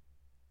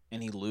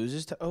 and he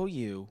loses to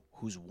OU,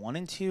 who's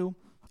 1-2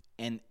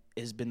 and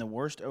has been the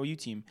worst OU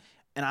team.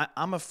 And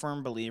I'm a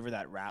firm believer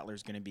that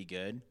Rattler's going to be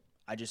good.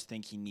 I just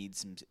think he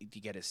needs to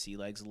get his sea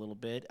legs a little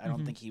bit. I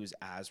don't think he was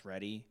as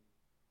ready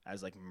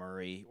as like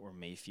Murray or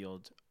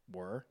Mayfield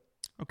were.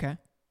 Okay.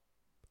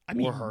 I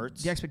mean,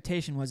 Hurts. The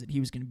expectation was that he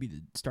was going to be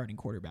the starting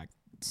quarterback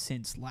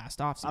since last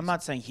offseason. I'm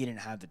not saying he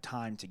didn't have the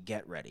time to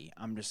get ready.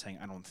 I'm just saying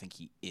I don't think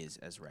he is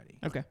as ready.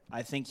 Okay.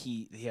 I think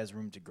he has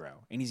room to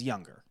grow, and he's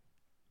younger.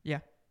 Yeah.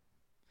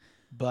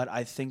 But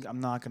I think I'm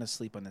not going to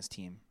sleep on this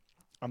team.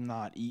 I'm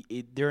not.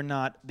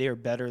 They're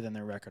better than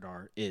their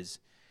record is.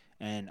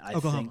 And I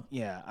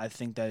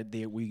think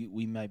that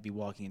we might be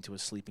walking into a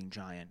sleeping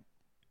giant.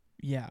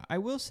 Yeah, I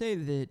will say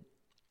that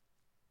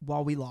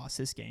while we lost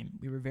this game,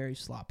 we were very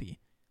sloppy.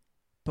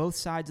 Both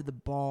sides of the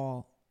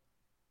ball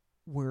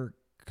were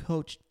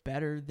coached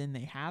better than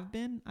they have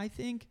been, I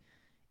think,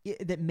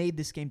 that made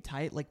this game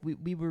tight. Like,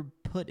 we were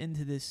put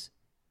into this.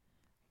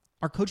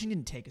 Our coaching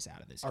didn't take us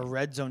out of this game. Our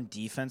red zone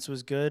defense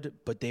was good,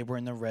 but they were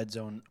in the red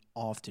zone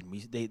often.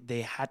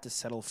 They had to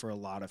settle for a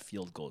lot of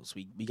field goals.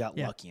 We got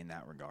lucky in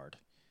that regard.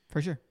 For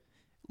sure.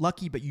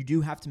 Lucky, but you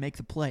do have to make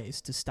the plays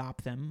to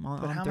stop them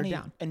on third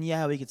down. And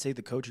we could say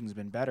the coaching's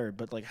been better,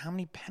 but like, how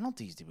many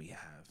penalties did we have?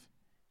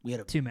 We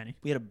had too many.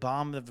 We had a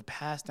bomb of a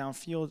pass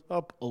downfield,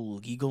 a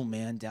legal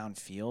man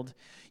downfield.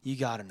 You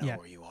got to know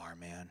where you are,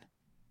 man.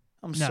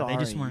 I'm sorry.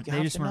 They just weren't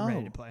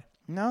ready to play.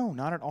 No,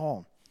 not at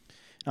all.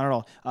 Not at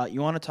all.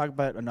 You want to talk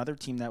about another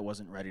team that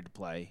wasn't ready to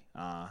play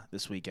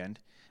this weekend?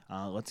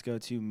 Let's go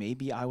to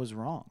Maybe I Was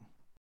Wrong.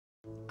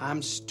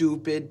 I'm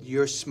stupid.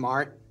 You're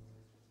smart.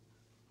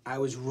 I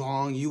was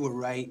wrong. You were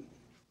right.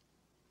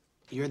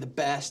 You're the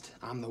best.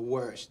 I'm the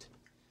worst.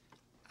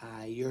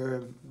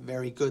 You're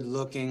very good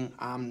looking.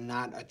 I'm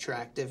not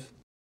attractive.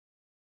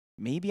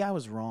 Maybe I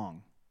was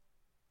wrong.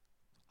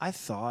 I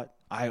thought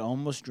I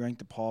almost drank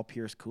the Paul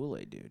Pierce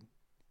Kool-Aid, dude.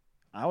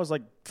 I was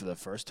like, for the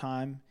first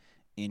time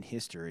in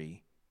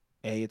history,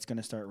 A, it's going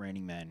to start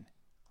raining men,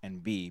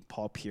 and B,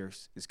 Paul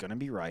Pierce is going to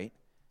be right.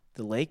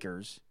 The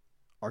Lakers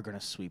are going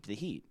to sweep the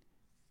Heat.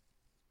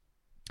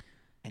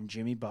 And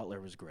Jimmy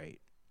Butler was great.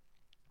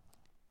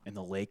 And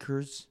the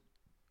Lakers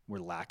were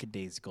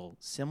lackadaisical,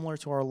 similar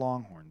to our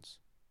Longhorns.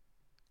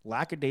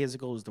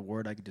 Lackadaisical is the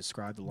word I could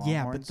describe the Longhorns.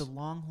 Yeah, but the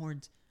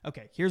Longhorns...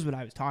 Okay, here's what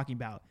I was talking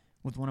about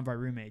with one of our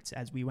roommates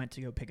as we went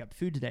to go pick up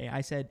food today.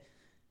 I said,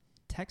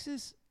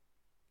 Texas,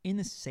 in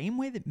the same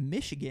way that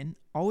Michigan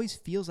always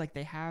feels like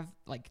they have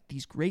like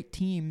these great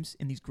teams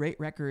and these great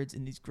records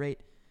and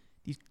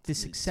this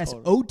success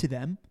owed to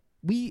them,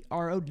 we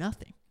are owed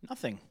nothing.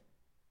 Nothing.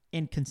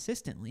 And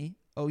consistently,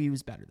 OU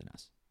is better than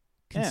us.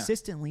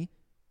 Consistently,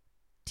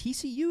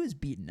 TCU has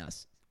beaten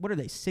us. What are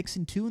they,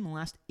 6-2 in the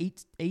last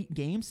eight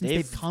games since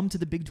they've come to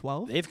the Big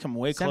 12? They've come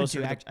way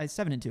closer.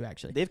 7-2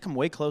 actually. They've come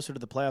way closer to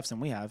the playoffs than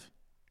we have.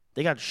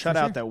 They got shut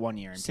out that one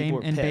year, and people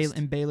were pissed.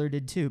 And Baylor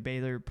did too.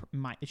 Baylor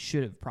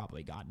should have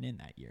probably gotten in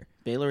that year.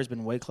 Baylor has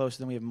been way closer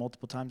than we have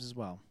multiple times as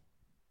well.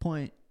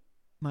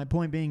 My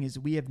point being is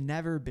we have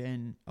never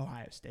been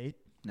Ohio State.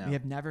 No. We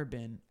have never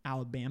been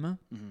Alabama.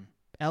 Mm-hmm.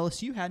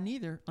 LSU hadn't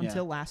either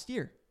until last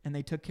year, and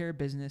they took care of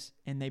business,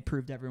 and they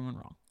proved everyone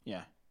wrong.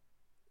 Yeah.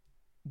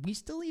 We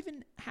still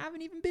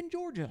haven't even been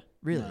Georgia,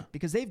 really,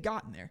 because they've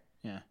gotten there.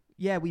 Yeah.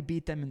 Yeah, we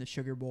beat them in the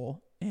Sugar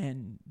Bowl,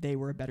 and they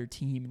were a better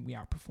team, and we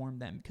outperformed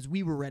them because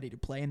we were ready to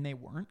play, and they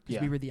weren't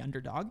because we were the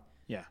underdog.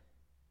 Yeah.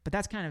 But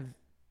that's kind of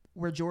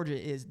where Georgia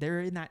is.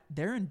 They're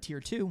in Tier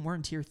 2, and we're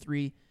in Tier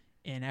 3,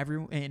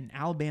 and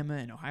Alabama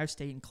and Ohio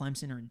State and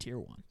Clemson are in Tier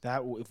 1.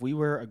 That if we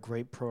were a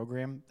great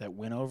program that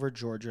went over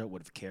Georgia,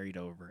 would have carried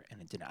over,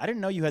 and it didn't. I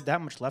didn't know you had that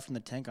much left in the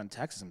tank on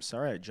Texas. I'm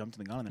sorry I jumped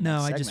in the gun on the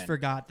next segment. No, I just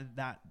forgot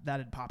that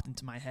had popped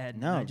into my head.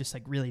 No. And I just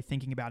like really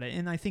thinking about it,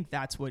 and I think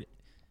that's what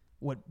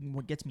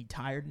gets me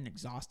tired and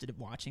exhausted of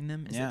watching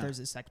them is that there's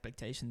this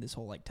expectation, this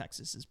whole like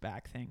Texas is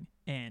back thing,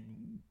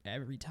 and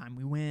every time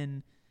we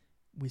win,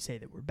 we say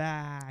that we're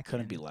back.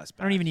 Couldn't be less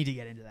back. I don't even need to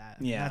get into that.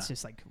 Yeah. That's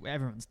just like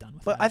everyone's done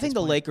with it. But I think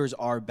the Lakers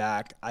are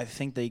back. I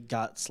think they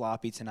got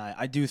sloppy tonight.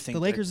 I do think the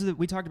Lakers,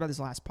 we talked about this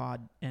last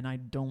pod, and I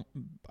don't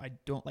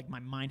like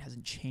my mind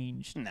hasn't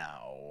changed.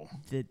 No.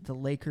 The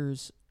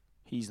Lakers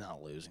He's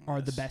not losing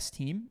are the best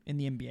team in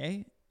the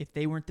NBA. If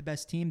they weren't the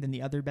best team, then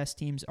the other best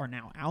teams are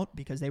now out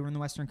because they were in the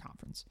Western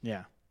Conference.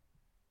 Yeah.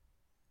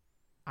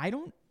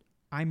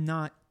 I'm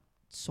not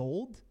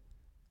sold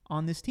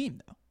on this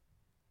team though.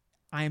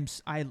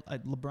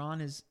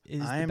 LeBron is the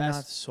best. I am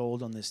not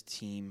sold on this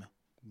team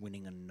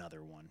winning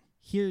another one.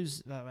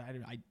 Here's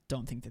I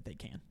don't think that they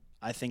can.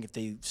 I think if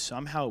they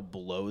somehow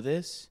blow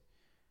this,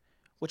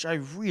 which I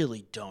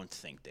really don't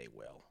think they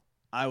will,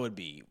 it would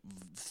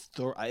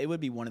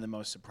be one of the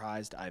most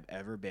surprised I've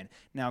ever been.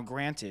 Now,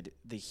 granted,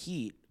 the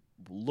Heat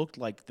looked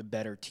like the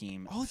better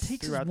team. All it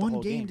takes is one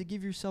one game to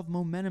give yourself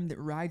momentum that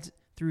rides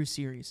through a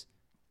series.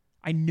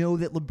 I know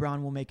that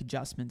LeBron will make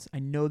adjustments. I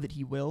know that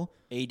he will.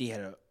 AD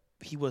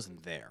he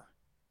wasn't there.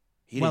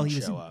 He didn't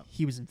show up.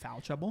 He was in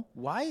foul trouble.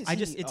 Why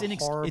is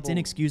it's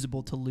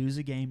inexcusable to lose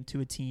a game to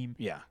a team.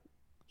 Yeah.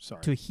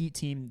 Sorry. To a Heat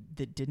team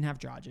that didn't have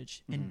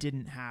Dragic and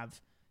didn't have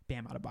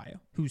Bam Adebayo,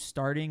 who's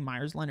starting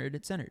Myers Leonard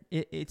at center.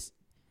 It's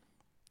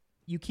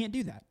you can't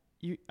do that.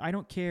 I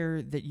don't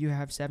care that you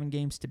have 7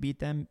 games to beat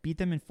them. Beat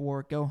them in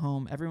 4, go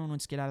home. Everyone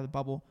wants to get out of the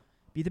bubble.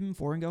 Beat them in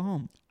 4 and go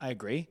home. I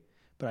agree,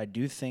 but I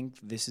do think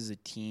this is a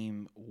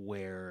team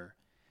where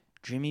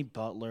Jimmy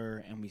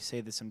Butler, and we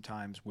say this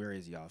sometimes, where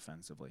is he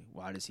offensively?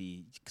 Why does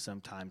he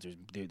sometimes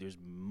there's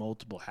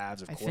multiple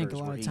halves of quarters I think a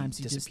lot where of times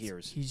he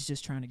disappears. He's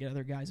just trying to get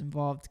other guys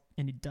involved,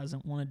 and he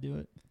doesn't want to do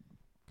it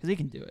because he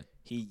can do it.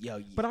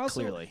 But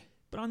also, clearly.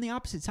 But on the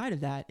opposite side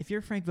of that, if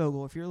you're Frank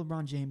Vogel, if you're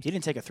LeBron James, He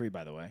didn't take a 3,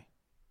 by the way.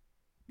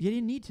 you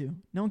didn't need to.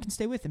 No one can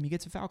stay with him. He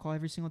gets a foul call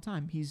every single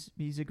time. He's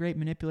a great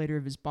manipulator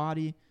of his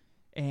body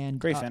and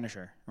Great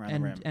finisher around the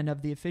rim. And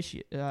of the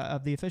officials.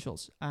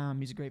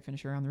 He's a great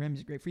finisher around the rim.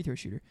 He's a great free throw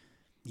shooter.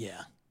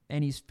 Yeah.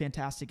 And he's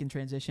fantastic in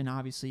transition.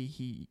 Obviously,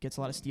 he gets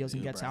a lot of steals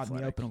and gets out in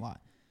the open a lot.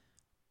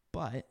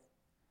 But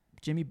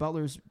Jimmy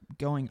Butler's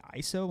going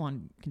ISO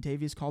on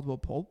Kentavious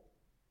Caldwell-Pope.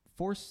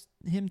 Force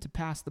him to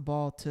pass the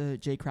ball to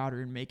Jay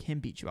Crowder and make him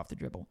beat you off the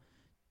dribble.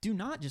 Do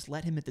not just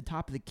let him at the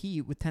top of the key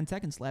with 10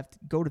 seconds left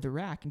go to the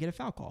rack and get a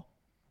foul call.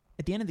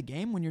 At the end of the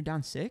game, when you're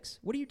down 6,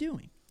 what are you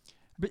doing?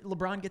 But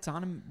LeBron gets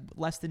on him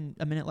less than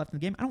a minute left in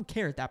the game. I don't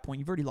care at that point.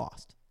 You've already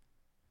lost.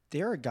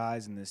 There are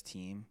guys in this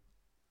team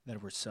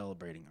that were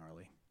celebrating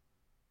early.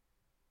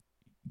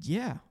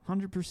 Yeah,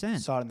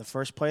 100%. Saw it in the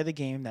first play of the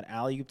game, that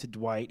alley-oop to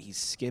Dwight. He's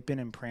skipping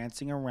and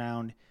prancing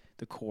around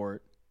the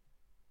court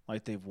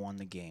like they've won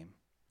the game.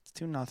 It's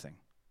 2-0.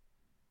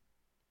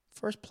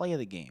 First play of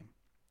the game.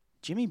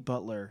 Jimmy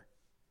Butler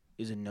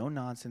is a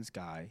no-nonsense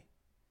guy.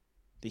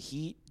 The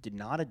Heat did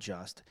not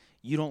adjust.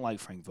 You don't like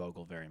Frank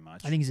Vogel very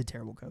much. I think he's a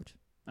terrible coach.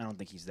 I don't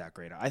think he's that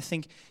great. I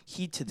think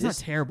he's not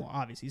terrible,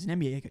 obviously. He's an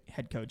NBA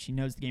head coach. He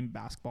knows the game of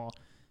basketball.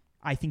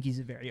 I think he's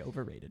a very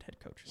overrated head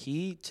coach.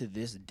 He, to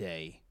this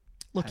day...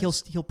 Look,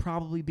 he'll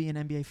probably be an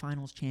NBA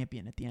Finals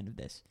champion at the end of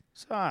this.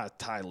 So,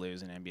 Ty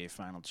Lue's an NBA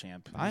Final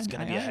champ. He's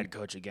going to be a head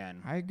coach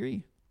again. I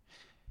agree.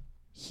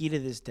 He, to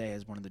this day,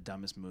 has one of the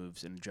dumbest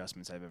moves and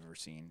adjustments I've ever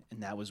seen.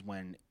 And that was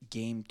when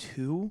Game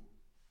 2,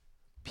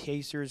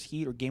 Pacers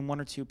Heat, or Game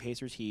 1 or 2,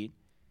 Pacers Heat,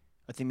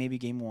 I think maybe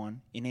Game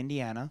 1, in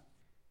Indiana,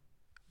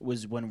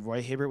 was when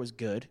Roy Hibbert was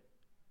good.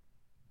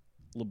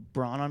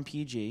 LeBron on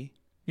PG.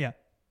 Yeah.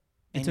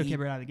 They took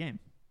Hibbert out of the game.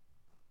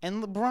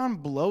 And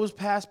LeBron blows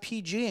past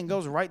PG and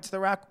goes right to the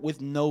rack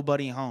with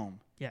nobody home.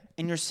 Yeah.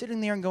 And you're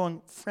sitting there and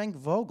going, Frank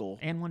Vogel.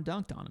 And one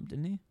dunked on him,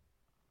 didn't he?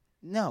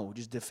 No,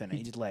 just defend it.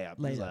 He just lay up.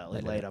 Laid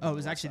up. Oh, it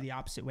was actually the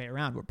opposite way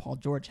around, where Paul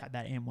George had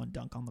that and one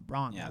dunk on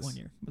LeBron that one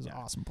year. It was an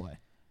awesome play.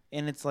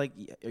 And it's like,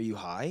 are you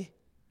high?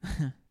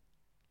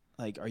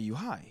 Are you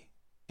high?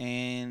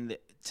 And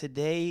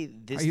today,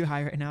 Are you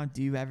high right now?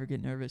 Do you ever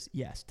get nervous?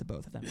 Yes, to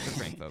both of them. For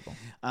Frank Vogel.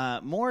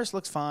 Morris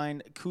looks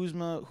fine.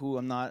 Kuzma, who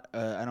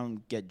I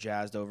don't get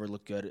jazzed over,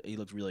 looked good. He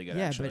looked really good,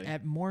 actually. Yeah,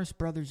 but Morris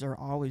brothers are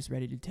always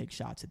ready to take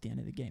shots at the end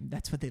of the game.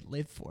 That's what they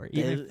live for.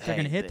 Even if they're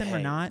going to hit them or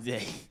not,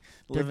 they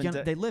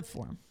live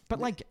for them.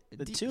 But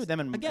the two of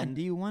them, again,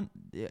 do you want?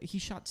 He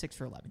shot 6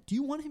 for 11. Do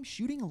you want him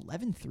shooting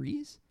 11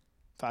 threes?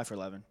 5 for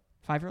 11.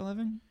 5 for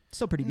 11?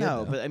 Still pretty good.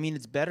 No, but I mean,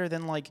 it's better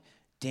than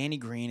Danny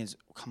Green is.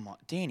 Come on,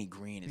 Danny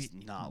Green is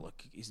not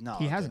look. He's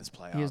not. He hasn't. This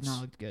playoffs. He has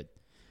not looked good.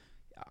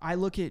 I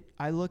look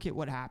at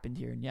what happened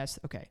here, and yes,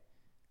 okay,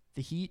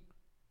 the Heat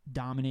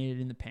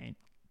dominated in the paint.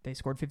 They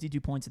scored 52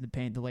 points in the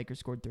paint. The Lakers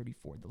scored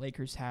 34. The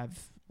Lakers have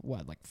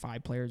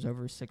 5 players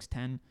over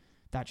 6'10".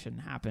 That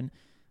shouldn't happen.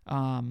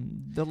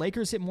 The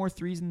Lakers hit more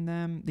threes than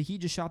them. The Heat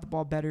just shot the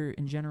ball better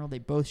in general. They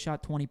both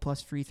shot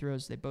 20+ free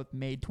throws. They both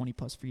made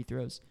 20+ free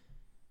throws.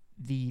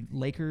 The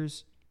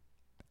Lakers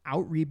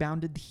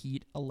out-rebounded the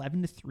Heat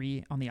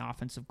 11-3 on the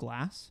offensive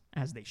glass,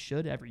 as they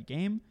should every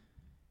game.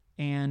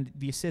 And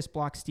the assist,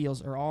 block,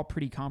 steals are all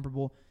pretty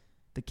comparable.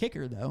 The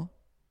kicker, though,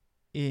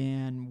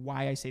 and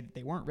why I say that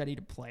they weren't ready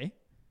to play,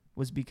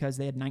 was because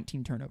they had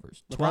 19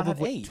 turnovers.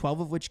 12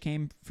 of which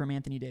came from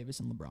Anthony Davis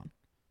and LeBron.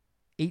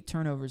 8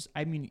 turnovers.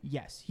 I mean,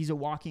 yes, he's a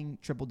walking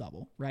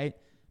triple-double, right?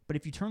 But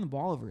if you turn the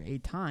ball over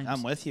 8 times,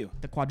 I'm with you.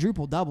 The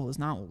quadruple-double is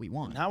not what we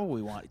want. Not what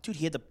we want. Dude,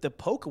 he had the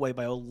poke away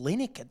by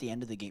Olynyk at the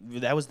end of the game.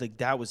 That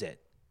was it.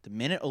 The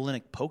minute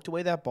Olynyk poked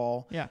away that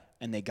ball,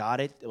 and they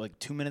got it,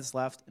 2 minutes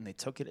left, and they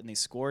took it and they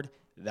scored,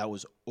 that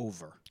was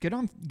over. Good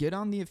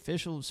on the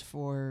officials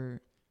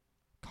for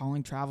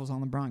calling travels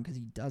on LeBron because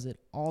he does it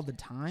all the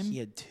time. He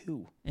had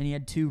 2. And he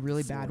had 2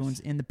 really bad ones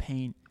in the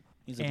paint.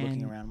 He's like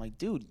looking around. I'm like,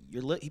 dude,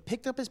 he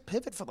picked up his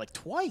pivot foot like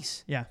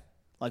twice. Yeah.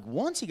 Like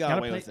once he got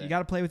away with it. You got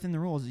to play within the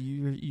rules.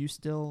 You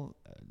still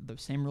the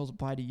same rules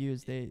apply to you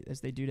as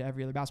they do to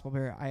every other basketball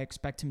player. I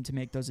expect him to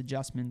make those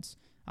adjustments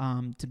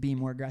to be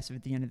more aggressive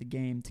at the end of the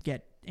game, to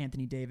get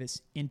Anthony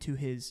Davis into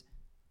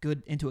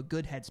a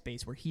good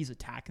headspace where he's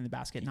attacking the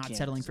basket, not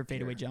settling for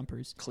fadeaway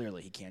jumpers.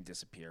 Clearly, he can't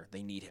disappear.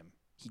 They need him.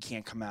 He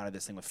can't come out of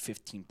this thing with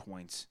 15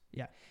 points.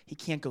 Yeah. He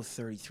can't go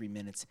 33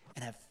 minutes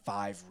and have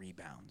 5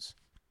 rebounds.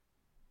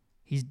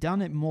 He's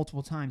done it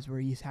multiple times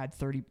where he's had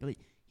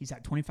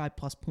 25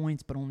 plus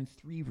points, but only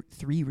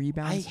three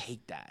rebounds. I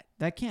hate that.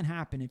 That can't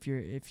happen if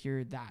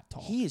you're that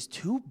tall. He is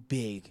too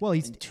big. Well,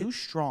 he's too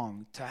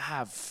strong to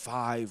have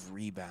 5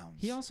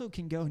 rebounds. He also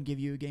can go and give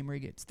you a game where he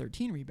gets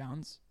 13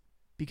 rebounds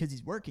because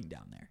he's working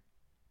down there.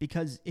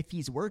 Because if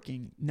he's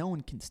working, no one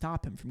can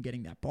stop him from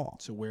getting that ball.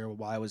 So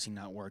why was he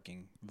not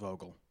working,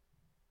 Vogel?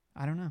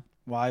 I don't know.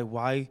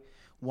 Why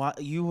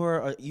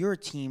you're a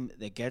team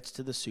that gets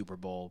to the Super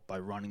Bowl by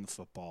running the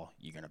football.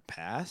 You're gonna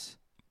pass?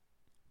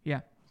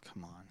 Yeah.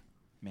 Come on,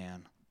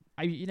 man.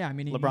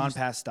 LeBron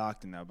passed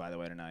Stockton though, by the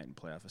way, tonight in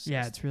playoff assist.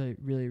 Yeah, it's really,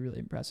 really, really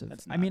impressive.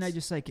 That's I mean, nuts. I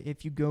just like if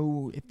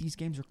these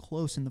games are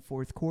close in the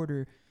fourth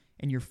quarter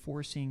and you're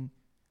forcing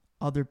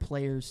other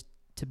players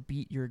to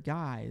beat your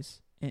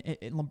guys,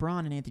 and LeBron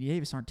and Anthony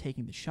Davis aren't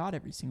taking the shot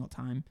every single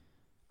time,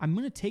 I'm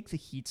going to take the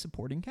Heat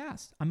supporting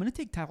cast. I'm going to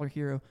take Tyler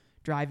Hero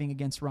driving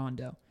against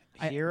Rondo.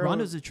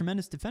 Rondo's a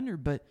tremendous defender,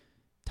 but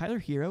Tyler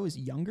Hero is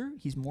younger.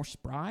 He's more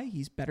spry.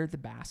 He's better at the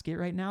basket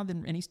right now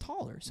and he's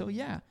taller. So,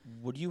 yeah.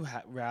 Would you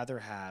rather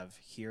have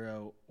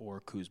Hero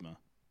or Kuzma?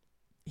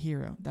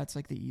 Hero. That's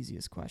like the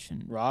easiest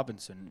question.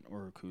 Robinson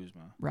or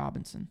Kuzma?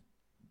 Robinson.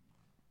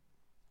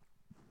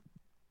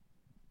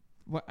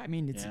 What I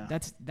mean,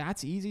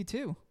 that's easy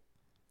too.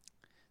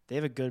 They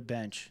have a good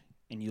bench,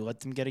 and you let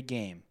them get a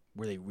game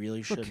where they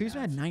really should. Look,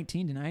 Kuzma had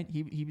 19 tonight.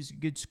 He was a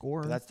good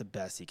scorer. But that's the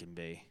best he can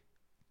be.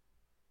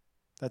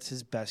 That's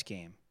his best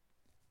game,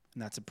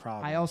 and that's a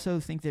problem. I also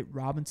think that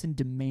Robinson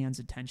demands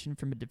attention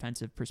from a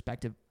defensive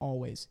perspective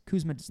always.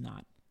 Kuzma does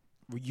not.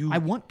 I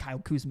want Kyle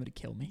Kuzma to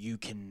kill me. You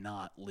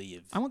cannot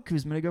leave. I want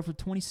Kuzma to go for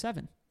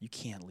 27. You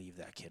can't leave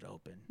that kid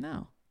open.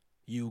 No.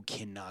 You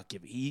cannot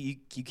give. You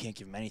can't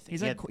give him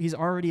anything. He's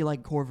already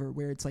like Korver,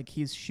 where it's like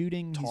he's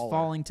shooting, taller. He's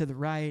falling to the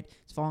right,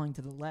 he's falling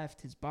to the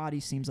left. His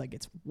body seems like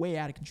it's way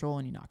out of control,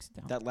 and he knocks it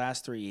down. That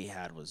last 3 he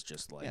had was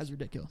just like. That was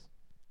ridiculous.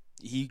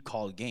 He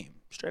called game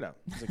straight up.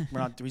 He's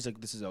like, he's like,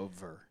 this is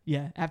over.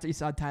 Yeah, after he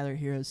saw Tyler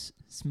Hero's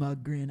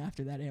smug grin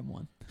after that and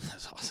one.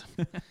 That's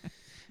awesome.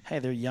 Hey,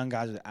 they're young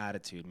guys with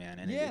attitude, man,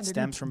 and it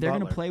stems from They're Butler.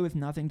 going to play with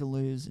nothing to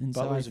lose, and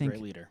Butler's so I think a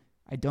great leader.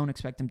 I don't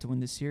expect them to win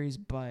this series,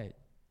 but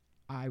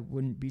I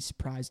wouldn't be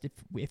surprised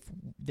if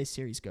this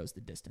series goes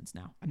the distance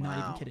now. I'm not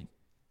even kidding.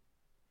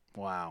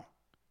 Wow.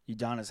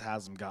 Udonis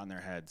Haslam got in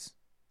their heads,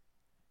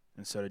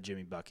 and so did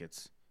Jimmy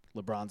Buckets.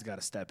 LeBron's got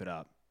to step it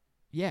up.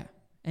 Yeah,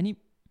 and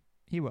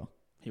he will.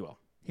 He will.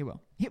 He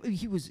will.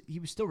 He was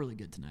still really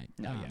good tonight.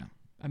 Oh yeah.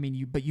 I mean,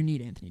 you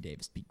need Anthony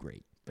Davis to be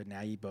great. But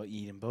now you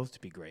need them both to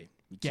be great.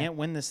 You can't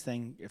win this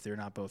thing if they're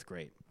not both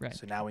great. Right.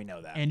 So now we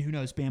know that. And who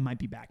knows, Bam might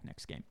be back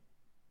next game.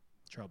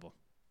 Trouble.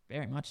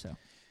 Very much so.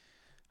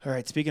 All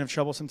right, speaking of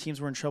trouble, some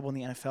teams were in trouble in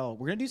the NFL.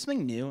 We're going to do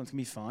something new. It's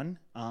going to be fun.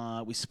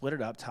 We split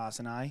it up, Toss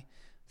and I,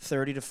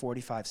 30 to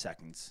 45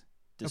 seconds.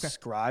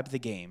 Describe the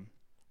game.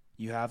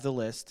 You have the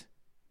list.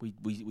 We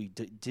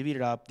divvied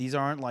it up. These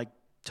aren't like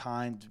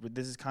timed.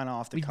 This is kind of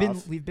off the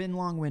cuff. We've been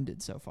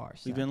long-winded so far.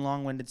 So. We've been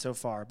long-winded so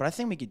far, but I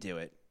think we could do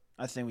it.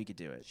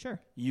 Sure.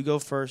 You go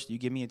first. You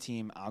give me a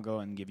team. I'll go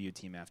and give you a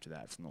team after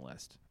that from the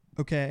list.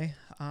 Okay.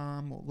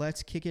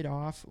 Let's kick it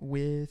off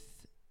with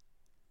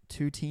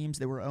two teams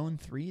that were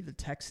 0-3, the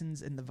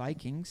Texans and the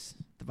Vikings.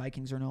 The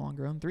Vikings are no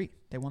longer 0-3.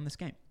 They won this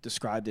game.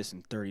 Describe this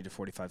in 30 to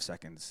 45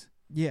 seconds.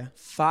 Yeah.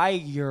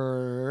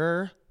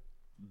 Fire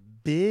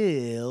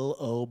Bill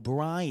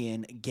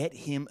O'Brien. Get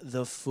him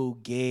the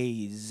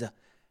fugazi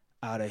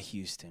out of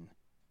Houston.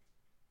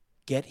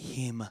 Get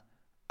him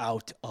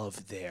out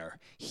of there.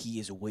 He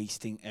is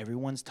wasting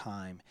everyone's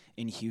time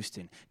in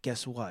Houston.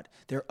 Guess what?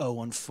 They're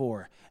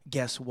 0-4.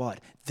 Guess what?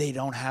 They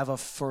don't have a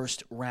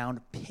first-round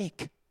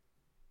pick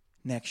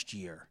next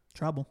year.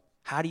 Trouble.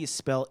 How do you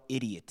spell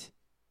idiot?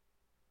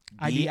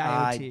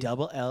 Billobbrien.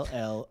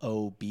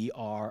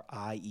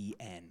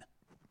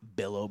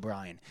 Bill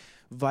O'Brien.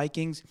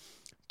 Vikings,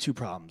 2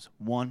 problems.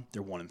 One,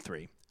 they're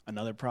 1-3.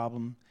 Another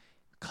problem,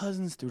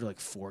 Cousins threw to like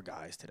 4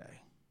 guys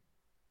today.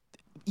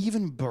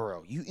 Even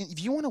Burrow.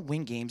 If you want to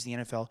win games in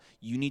the NFL,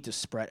 you need to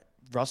spread.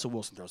 Russell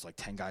Wilson throws like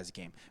 10 guys a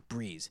game.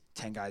 Breeze,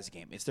 10 guys a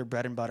game. It's their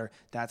bread and butter.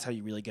 That's how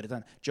you really get it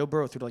done. Joe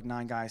Burrow threw to like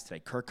 9 guys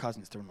today. Kirk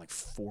Cousins threw him like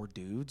 4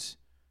 dudes.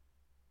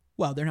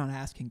 Well, they're not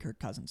asking Kirk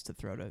Cousins to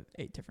throw to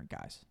 8 different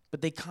guys.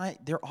 But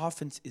their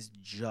offense is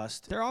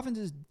just... Their offense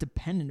is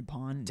dependent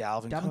upon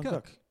Dalvin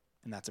Cook.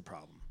 And that's a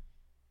problem.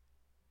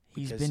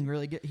 He's been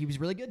really good. He was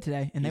really good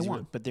today, and they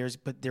won. But they're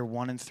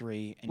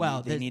 1-3,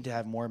 and they need to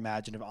have more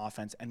imaginative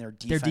offense, and their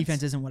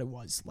defense isn't what it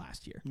was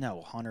last year.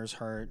 No, Hunter's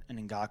hurt, and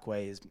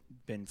Ngakoue has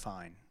been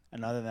fine.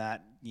 And other than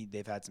that,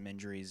 they've had some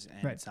injuries,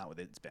 and it's not what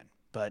it's been.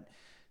 But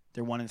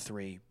they're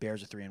 1-3.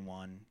 Bears are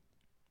 3-1.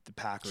 The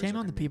Packers. Shame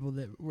on the people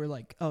that were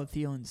like, "Oh,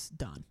 Thielen's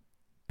done,"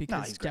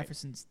 because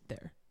Jefferson's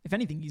there. If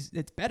anything,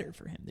 it's better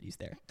for him that he's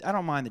there. I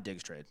don't mind the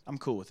Diggs trade. I'm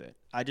cool with it.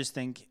 I just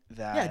think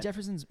that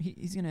Jefferson's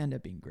he's going to end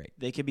up being great.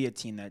 They could be a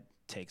team that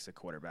takes a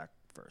quarterback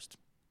first.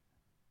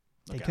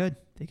 They could.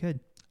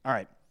 All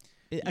right.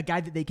 A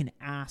guy that they can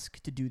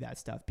ask to do that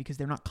stuff because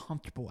they're not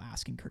comfortable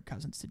asking Kirk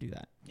Cousins to do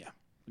that. Yeah,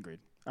 agreed.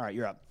 All right,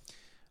 you're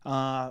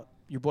up.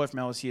 Your boy from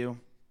LSU,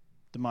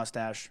 the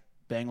mustache,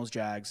 Bengals,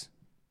 Jags,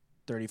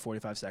 30,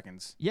 45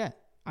 seconds. Yeah.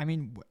 I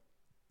mean,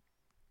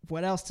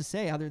 what else to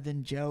say other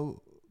than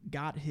Joe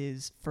got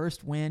his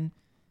first win,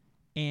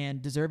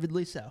 and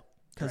deservedly so,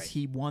 because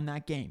he won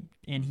that game.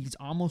 And he's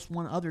almost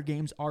won other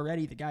games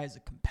already. The guy is a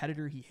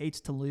competitor. He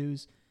hates to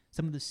lose.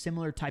 Some of the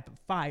similar type of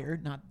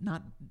fire,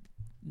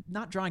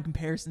 not drawing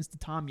comparisons to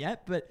Tom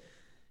yet,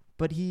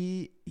 but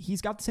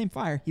he's got the same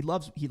fire. He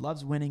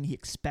loves winning. He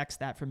expects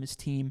that from his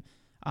team.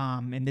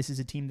 And this is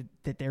a team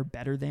that they're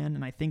better than.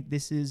 And I think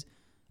this is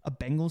a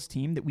Bengals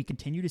team that we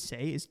continue to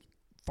say is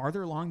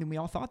farther along than we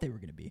all thought they were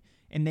going to be.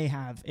 And they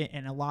have,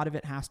 and a lot of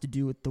it has to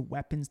do with the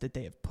weapons that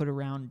they have put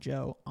around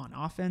Joe on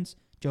offense.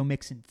 Joe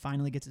Mixon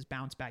finally gets his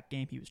bounce back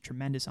game. He was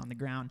tremendous on the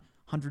ground,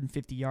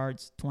 150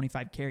 yards,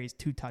 25 carries,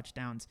 2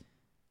 touchdowns.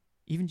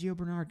 Even Gio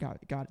Bernard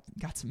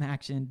got some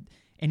action,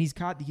 and he's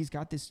got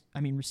this,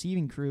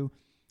 receiving crew.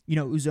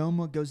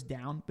 Uzomah goes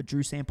down, but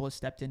Drew Sample has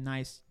stepped in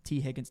nice.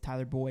 T. Higgins,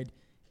 Tyler Boyd.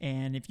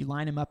 And if you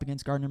line him up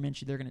against Gardner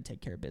Minshew, they're going to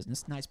take care of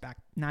business. Nice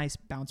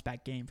bounce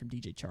back game from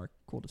DJ Chark.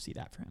 Cool to see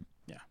that for him.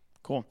 Yeah,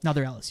 cool.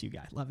 Another LSU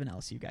guy. Love an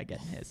LSU guy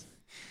getting his.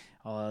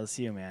 Oh,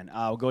 LSU, man.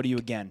 I'll go to you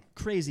again.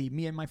 Crazy.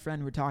 Me and my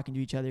friend were talking to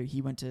each other.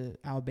 He went to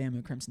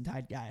Alabama, Crimson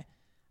Tide guy.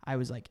 I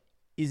was like,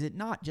 is it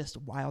not just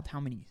wild how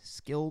many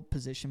skill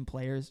position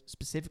players,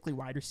 specifically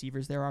wide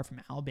receivers, there are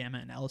from Alabama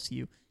and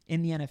LSU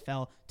in the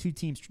NFL, 2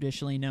 teams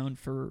traditionally known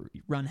for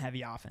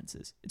run-heavy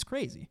offenses? It's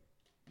crazy.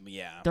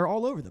 Yeah. They're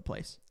all over the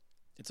place.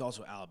 It's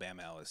also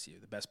Alabama, LSU.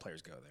 The best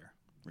players go there,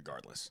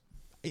 regardless.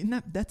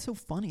 That's so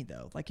funny,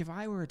 though. Like, if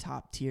I were a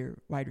top-tier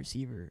wide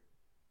receiver,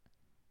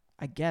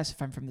 I guess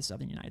if I'm from the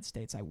southern United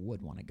States, I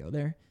would want to go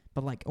there.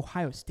 But, like,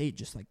 Ohio State,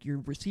 just, like, your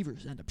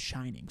receivers end up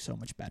shining so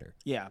much better.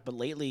 Yeah, but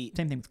lately...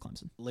 Same thing with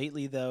Clemson.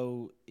 Lately,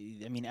 though,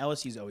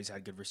 LSU's always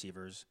had good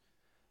receivers.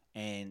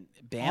 And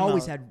Bama...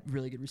 Always had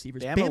really good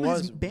receivers.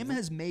 Bama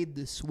has made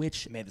the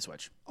switch...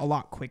 a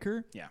lot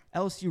quicker. Yeah.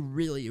 LSU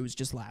really, it was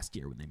just last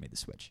year when they made the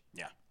switch.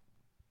 Yeah.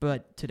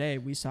 But today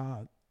we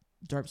saw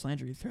Jarvis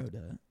Landry throw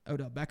to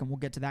Odell Beckham. We'll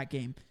get to that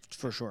game.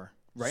 For sure.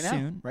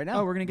 Soon. Right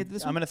now. Oh, we're going to get to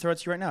this one? I'm going to throw it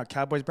to you right now.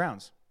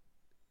 Cowboys-Browns.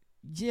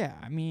 Yeah,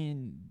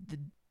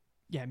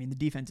 the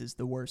defense is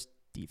the worst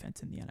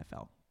defense in the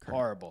NFL.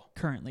 Horrible.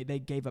 Currently, they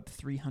gave up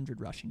 300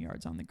 rushing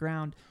yards on the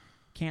ground.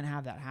 Can't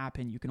have that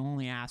happen. You can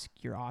only ask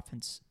your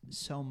offense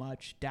so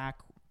much. Dak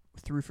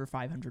threw for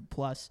 500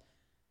 plus.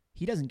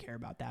 He doesn't care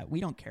about that.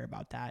 We don't care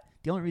about that.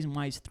 The only reason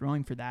why he's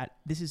throwing for that,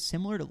 this is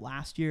similar to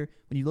last year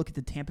when you look at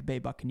the Tampa Bay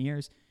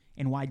Buccaneers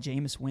and why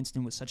Jameis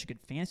Winston was such a good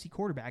fantasy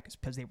quarterback is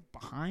because they were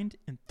behind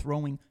and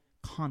throwing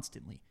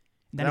constantly.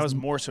 That was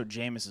more so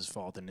Jameis's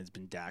fault than it's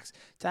been Dak's.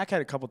 Dak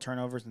had a couple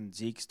turnovers and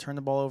Zeke's turned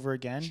the ball over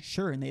again.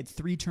 Sure, and they had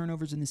 3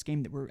 turnovers in this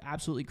game that were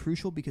absolutely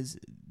crucial because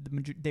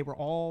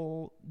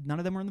none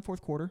of them were in the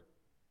fourth quarter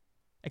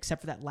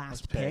except for that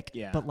last pick.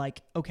 Yeah. But,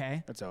 like,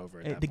 okay. That's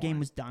over The game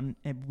was done,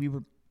 and we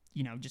were,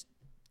 just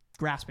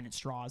grasping at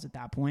straws at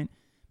that point.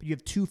 But you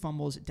have 2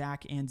 fumbles,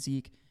 Dak and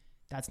Zeke.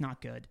 That's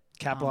not good.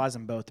 Capitalize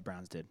on both, the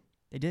Browns did.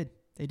 They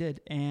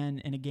did.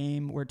 And in a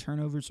game where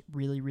turnovers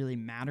really, really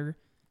matter,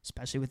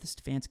 especially with the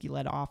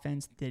Stefanski-led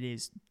offense that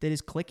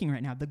is clicking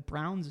right now. The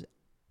Browns,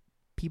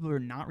 people are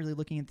not really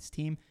looking at this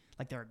team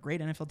like they're a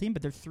great NFL team,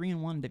 but they're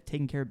 3-1. They've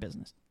taken care of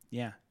business.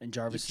 Yeah, and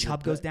Jarvis.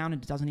 Chubb goes down,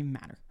 and it doesn't even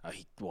matter.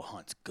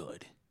 Hunt's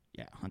good.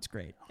 Yeah, Hunt's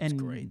great. Hunt's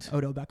great.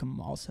 Odell Beckham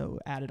also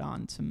added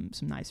on some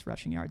nice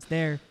rushing yards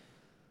there.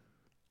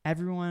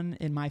 Everyone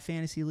in my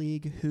fantasy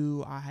league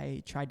who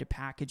I tried to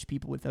package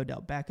people with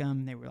Odell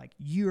Beckham, they were like,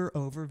 "You're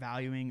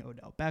overvaluing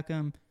Odell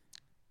Beckham."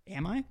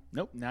 Am I?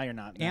 Nope. Now you're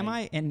not. Am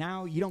I? And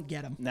now you don't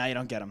get him. Now you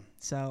don't get him.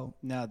 So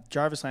now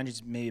Jarvis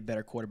Landry's maybe a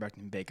better quarterback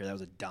than Baker. That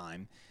was a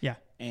dime. Yeah.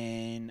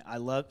 And I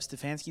love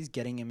Stefanski's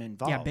getting him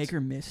involved. Yeah,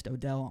 Baker missed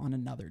Odell on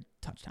another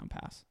touchdown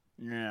pass.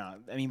 No,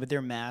 but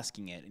they're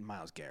masking it, and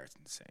Myles Garrett's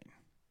insane.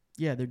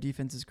 Yeah, their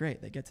defense is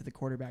great. They get to the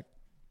quarterback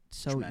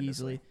so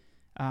easily.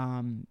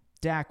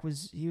 Dak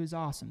was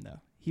awesome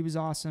though. He was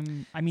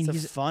awesome.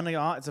 It's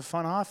a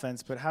fun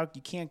offense, but how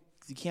you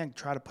can't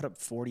try to put up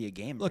 40 a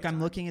game. Look,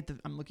 I'm looking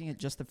at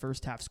just the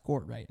first half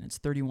score, right? And it's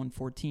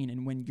 31-14.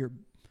 And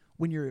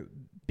when your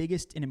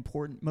biggest and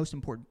most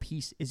important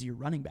piece is your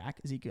running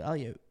back, Ezekiel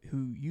Elliott,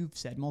 who you've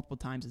said multiple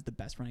times is the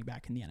best running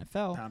back in the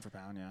NFL. Pound for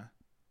pound, yeah.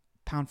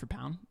 Pound for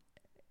pound.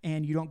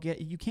 And you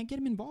can't get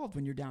him involved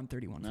when you're down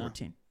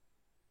 31-14.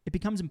 it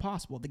becomes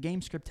impossible. The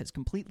game script has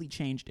completely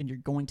changed, and you're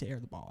going to air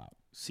the ball out.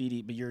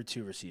 CD, but you're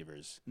 2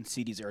 receivers, and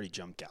CD's already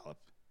jumped Gallup.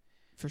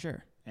 For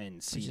sure.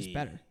 And CD, which is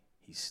better.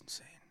 He's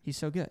insane. He's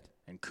so good.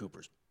 And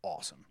Cooper's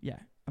awesome. Yeah.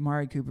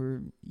 Amari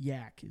Cooper,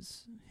 Yak,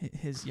 is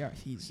he's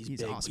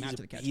big. awesome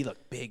after the catch. He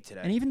looked big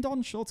today. And even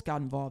Dalton Schultz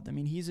got involved. I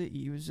mean,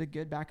 he was a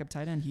good backup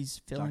tight end.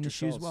 He's filling the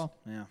shoes well.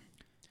 Yeah.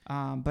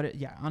 But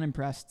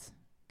unimpressed.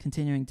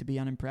 Continuing to be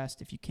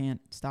unimpressed. If you can't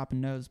stop a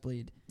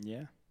nosebleed,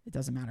 yeah, it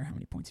doesn't matter how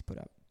many points you put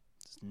up.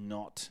 It's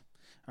not.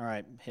 All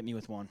right, hit me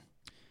with one.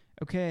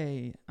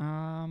 Okay.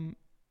 How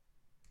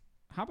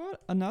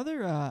about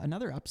another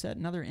upset,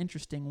 another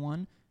interesting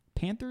one?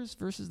 Panthers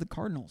versus the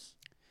Cardinals.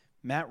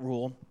 Matt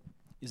Rule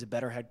is a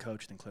better head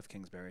coach than Cliff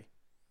Kingsbury.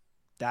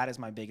 That is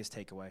my biggest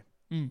takeaway.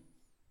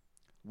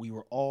 We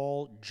were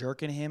all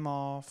jerking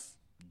off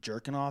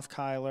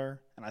Kyler,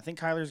 and I think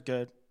Kyler's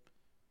good.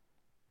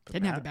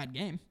 Didn't have a bad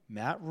game.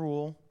 Matt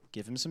Rule,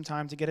 give him some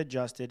time to get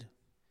adjusted.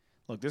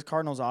 Look, this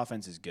Cardinals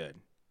offense is good,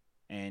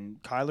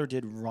 and Kyler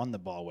did run the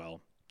ball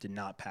well, did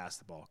not pass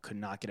the ball, could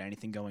not get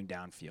anything going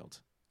downfield.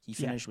 He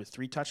finished with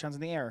 3 touchdowns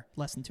in the air.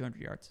 Less than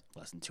 200 yards.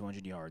 Less than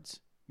 200 yards.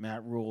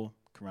 Matt Rule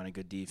can run a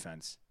good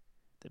defense.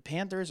 The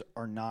Panthers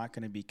are not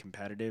going to be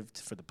competitive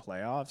for the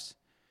playoffs,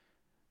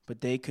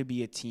 but they could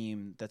be a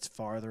team that's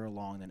farther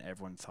along than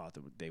everyone thought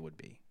that they would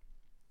be.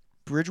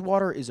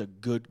 Bridgewater is a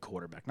good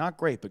quarterback. Not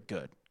great, but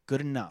good.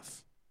 Good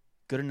enough.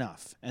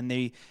 And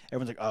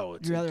everyone's like, oh.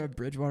 Would you rather have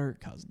Bridgewater or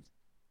Cousins?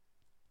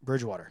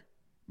 Bridgewater.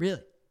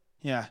 Really?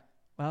 Yeah.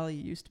 Well, he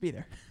used to be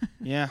there.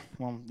 Yeah.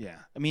 Well, yeah.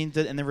 I mean,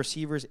 the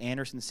receivers,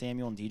 Anderson,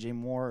 Samuel, and DJ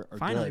Moore are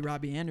finally good.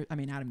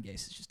 Adam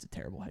Gase is just a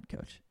terrible head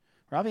coach.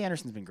 Robbie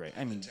Anderson's been great.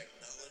 I mean,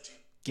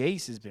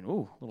 Gase has been,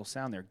 little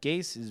sound there.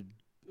 Gase is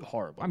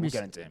horrible. We'll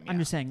get into him. Yeah. I'm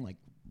just saying,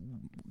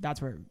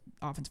 that's where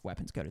offensive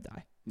weapons go to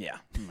die. Yeah.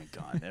 Oh, my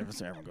God.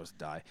 Everyone goes to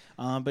die.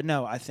 But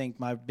no, I think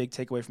my big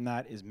takeaway from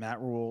that is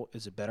Matt Rule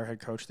is a better head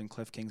coach than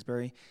Cliff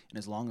Kingsbury. And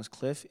as long as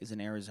Cliff is in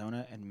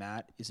Arizona and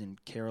Matt is in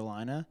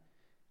Carolina,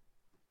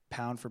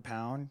 pound for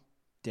pound,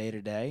 day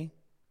to day,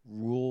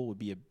 Rule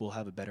will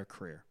have a better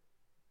career.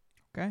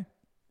 Okay.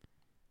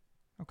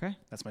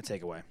 That's my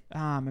takeaway.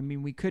 I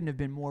mean, we couldn't have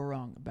been more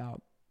wrong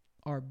about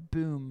our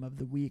boom of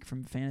the week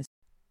from fantasy.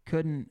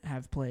 Couldn't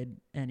have played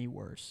any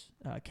worse.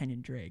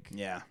 Kenyon Drake.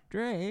 Yeah.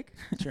 Drake.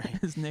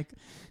 as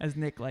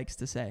Nick likes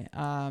to say.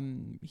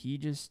 He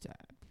just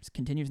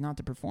continues not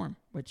to perform,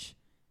 which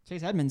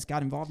Chase Edmonds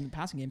got involved in the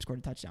passing game, scored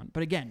a touchdown.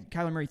 But again,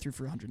 Kyler Murray threw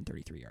for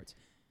 133 yards.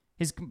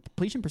 His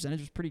completion percentage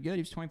was pretty good.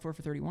 He was 24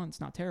 for 31. It's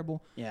not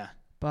terrible. Yeah.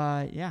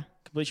 But, yeah.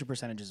 Completion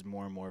percentage is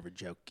more and more of a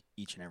joke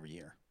each and every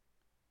year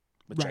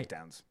with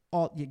checkdowns.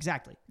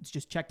 Exactly. It's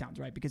just checkdowns,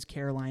 right? Because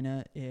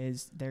Carolina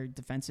is their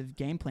defensive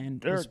game plan.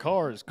 Derek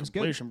Carr's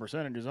completion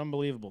percentage is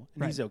unbelievable.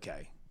 And he's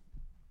okay.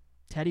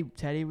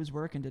 Teddy was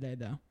working today,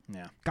 though.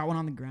 Yeah. Got one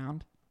on the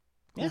ground.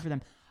 Cool for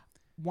them.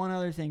 One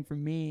other thing for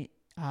me,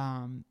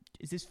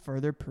 is this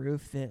further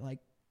proof that,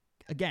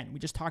 again, we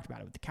just talked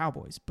about it with the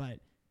Cowboys, but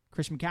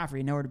Christian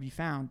McCaffrey nowhere to be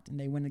found, and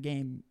they win the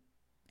game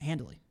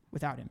handily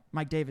without him.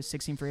 Mike Davis,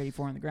 16 for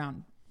 84 on the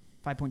ground,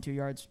 5.2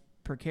 yards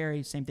per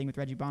carry. Same thing with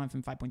Reggie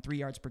Bonifant, 5.3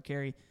 yards per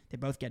carry. They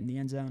both get in the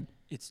end zone.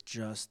 It's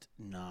just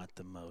not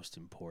the most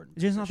important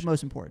It's just not the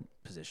most important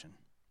position.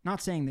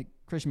 Not saying that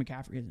Christian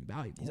McCaffrey isn't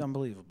valuable. He's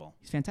unbelievable.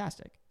 He's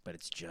fantastic. But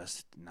it's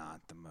just not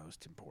the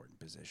most important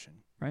position.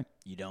 Right.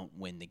 You don't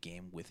win the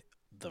game with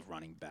the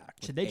running back.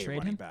 Should they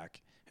trade him?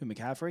 Back. Who,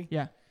 McCaffrey?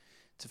 Yeah.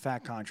 It's a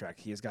fat contract.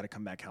 He has got to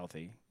come back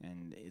healthy,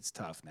 and it's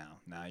tough now.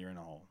 Now you're in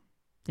a hole.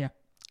 Yeah.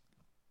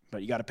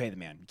 But you got to pay the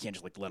man. You can't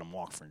just let him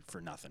walk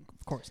for nothing.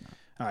 Of course not.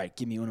 All right,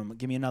 give me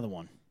another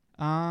one.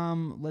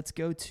 Let's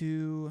go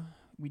to.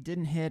 We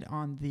didn't hit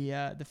on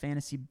the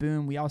fantasy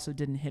boom. We also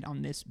didn't hit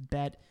on this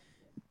bet.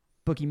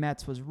 Bookie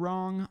Mets was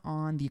wrong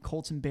on the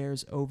Colts and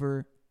Bears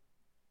over.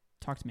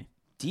 Talk to me.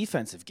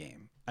 Defensive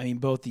game. I mean,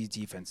 both these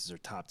defenses are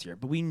top tier,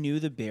 but we knew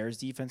the Bears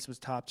defense was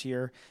top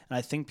tier, and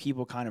I think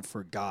people kind of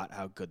forgot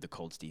how good the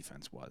Colts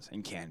defense was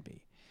and can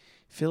be.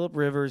 Phillip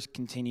Rivers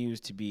continues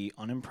to be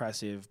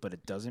unimpressive, but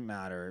it doesn't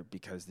matter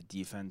because the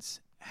defense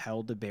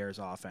held the Bears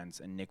offense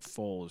and Nick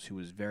Foles, who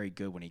was very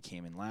good when he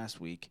came in last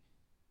week,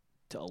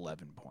 to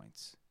 11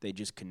 points. They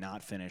just could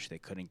not finish. They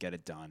couldn't get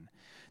it done.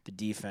 The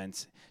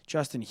defense,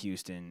 Justin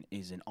Houston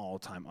is an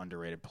all-time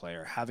underrated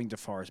player. Having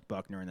DeForest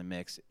Buckner in the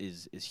mix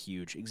is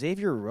huge.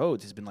 Xavier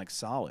Rhodes has been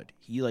solid.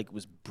 He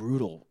was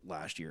brutal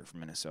last year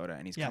from Minnesota,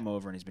 and he's come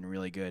over and he's been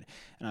really good.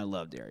 And I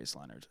love Darius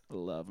Leonard. I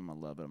love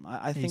him.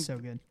 I think he's so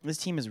good. This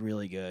team is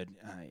really good.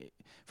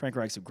 Frank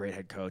Reich's a great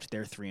head coach.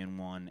 They're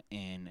 3-1,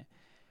 and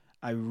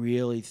I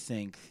really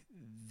think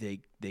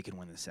they can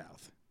win the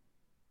South.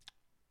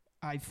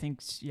 I think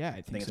so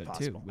it's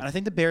possible. too. And I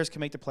think the Bears can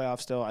make the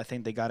playoffs still. I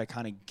think they got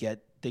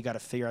to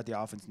figure out the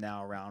offense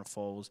now around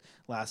Foles.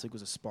 Last week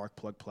was a spark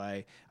plug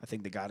play. I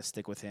think they got to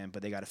stick with him,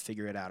 but they got to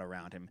figure it out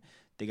around him.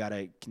 They got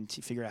to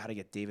figure out how to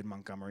get David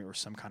Montgomery or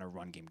some kind of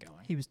run game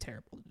going. He was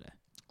terrible today.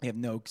 They have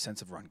no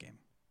sense of run game.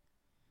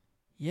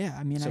 Yeah,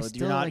 I mean, so I still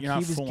you're not he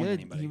was fooling good.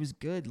 anybody. He was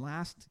good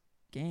last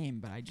game,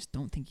 but I just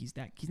don't think he's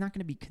not going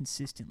to be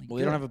consistently Well,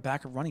 good. they don't have a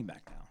backup running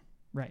back now.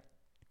 Right.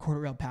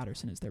 Cordarrelle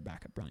Patterson is their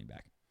backup running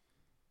back.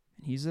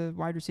 And he's a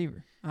wide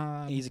receiver.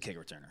 He's a kick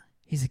returner.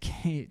 He's a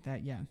kid.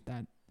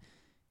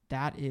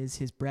 That is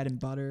his bread and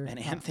butter. And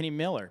Anthony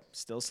Miller,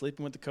 still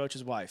sleeping with the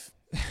coach's wife.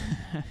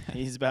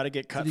 He's about to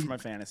get cut from my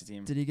fantasy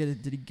team. Did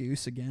he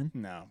goose again?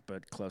 No,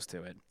 but close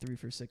to it. 3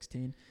 for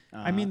 16.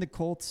 I mean, the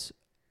Colts,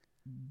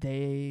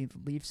 they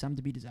leave some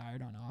to be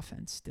desired on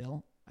offense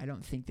still. I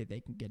don't think that they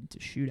can get into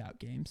shootout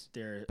games.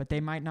 But they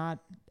might not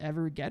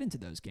ever get into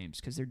those games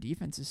because their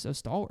defense is so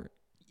stalwart.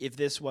 If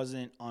this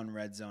wasn't on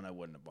Red Zone, I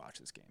wouldn't have watched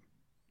this game.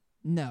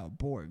 No,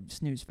 bored.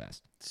 Snooze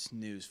fest.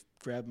 Snooze.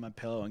 Grab my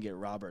pillow and get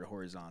Robert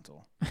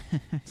horizontal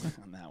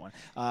on that one.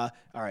 All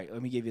right,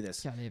 let me give you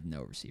this. Yeah, they have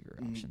no receiver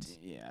options.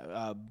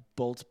 Yeah,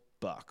 Bolts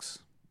Bucks.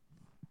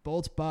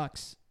 Bolts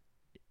Bucks.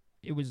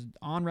 It was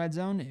on Red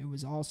Zone. It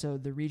was also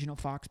the regional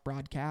Fox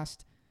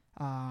broadcast.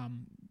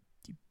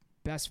 You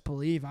best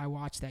believe I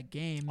watched that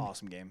game.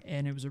 Awesome game.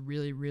 And it was a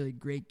really, really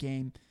great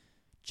game.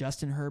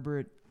 Justin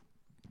Herbert,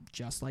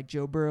 just like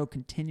Joe Burrow,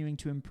 continuing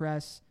to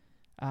impress.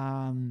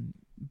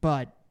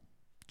 But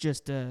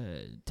just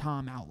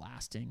Tom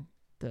outlasting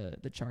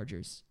the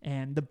Chargers,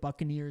 and the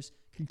Buccaneers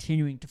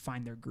continuing to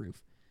find their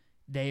groove.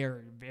 They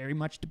are very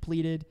much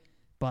depleted,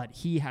 but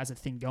he has a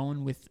thing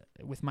going with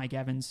Mike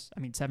Evans. I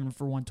mean, 7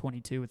 for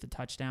 122 with the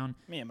touchdown.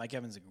 Man, Mike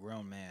Evans is a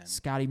grown man.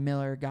 Scotty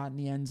Miller got in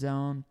the end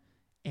zone,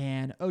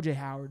 and O.J.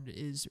 Howard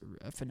is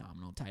a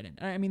phenomenal tight end.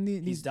 I mean,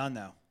 he's done,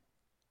 though.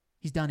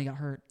 He's done. He got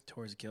hurt.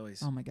 Tore his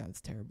Achilles. Oh, my God,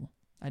 it's terrible.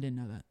 I didn't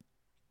know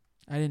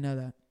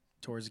that.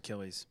 Tore his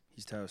Achilles.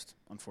 He's toast,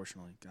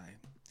 unfortunately, guy.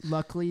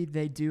 Luckily,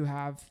 they do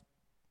have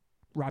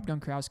Rob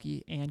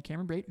Gronkowski and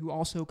Cameron Brate, who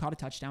also caught a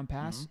touchdown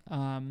pass.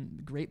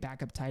 Great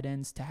backup tight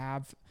ends to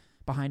have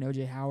behind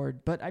O.J.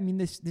 Howard. But, I mean,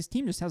 this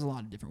team just has a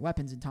lot of different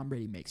weapons, and Tom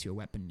Brady makes you a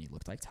weapon, and he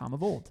looked like Tom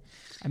of old.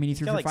 I mean, he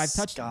threw for 5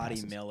 touchdowns.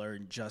 Scotty Miller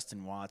and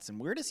Justin Watson.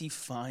 Where does he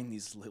find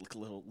these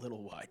little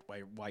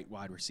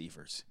wide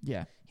receivers?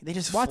 Yeah. They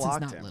just Watson's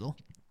flocked not him. little.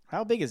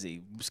 How big is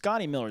he?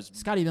 Scotty Miller's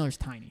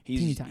tiny.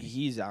 Teeny tiny.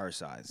 He's our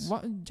size.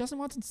 Justin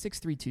Watson's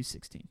 6'3",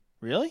 216.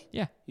 Really?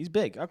 Yeah. He's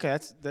big. Okay,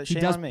 that's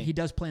shame on me. He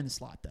does play in the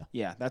slot, though.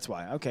 Yeah, that's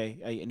why. Okay,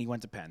 and he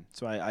went to Penn,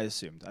 so I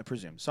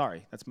presumed.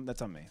 Sorry,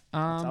 that's on me.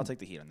 I'll take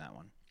the heat on that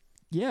one.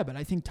 Yeah, but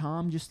I think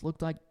Tom just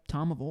looked like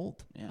Tom of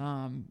old.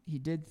 Yeah. He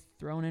did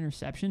throw an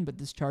interception, but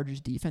this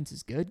Chargers defense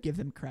is good. Give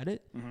them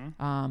credit.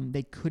 Mm-hmm.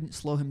 They couldn't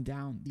slow him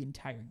down the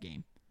entire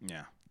game.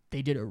 Yeah.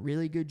 They did a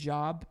really good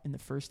job in the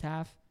first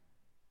half,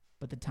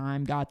 but the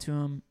time got to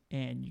him,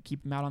 and you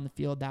keep him out on the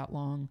field that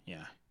long.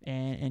 Yeah.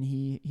 And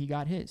he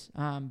got his.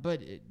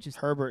 But it just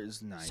Herbert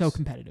is nice. So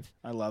competitive.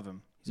 I love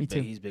him. Me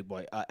too. He's a big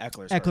boy.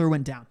 Eckler's Eckler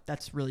went down.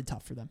 That's really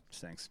tough for them.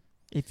 Stinks.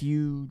 If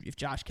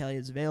Josh Kelly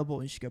is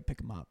available, you should go pick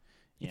him up.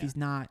 Yeah. If he's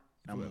not,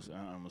 I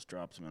almost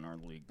dropped him in our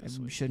league this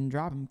we week. shouldn't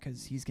drop him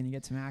because he's going to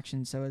get some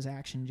action. So is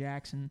Justin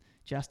Jackson.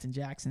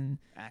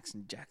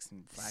 Flaxen.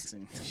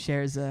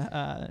 shares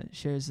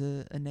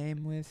a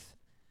name with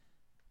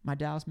my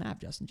Dallas Map,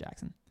 Justin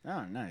Jackson.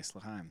 Oh, nice,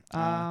 L'Chaim.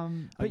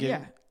 But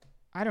yeah,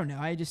 I don't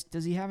know.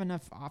 Does he have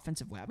enough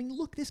offensive weapons? I mean,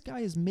 look, this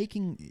guy is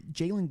making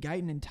Jalen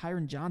Guyton and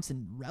Tyron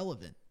Johnson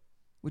relevant,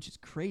 which is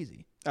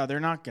crazy. Oh, they're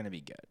not going to be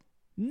good.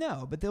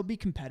 No, but they'll be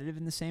competitive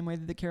in the same way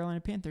that the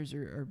Carolina Panthers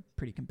are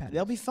pretty competitive.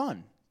 They'll be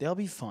fun. They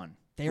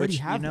already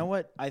have You know them.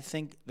 what? I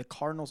think the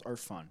Cardinals are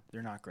fun.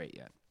 They're not great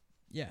yet.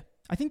 Yeah.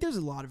 I think there's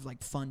a lot of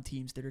like fun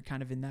teams that are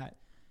kind of in that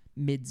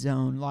mid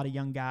zone. A lot of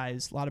young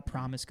guys, a lot of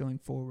promise going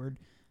forward.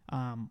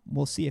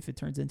 We'll see if it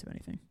turns into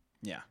anything.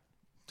 Yeah,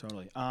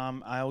 totally.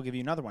 I will give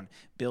you another one.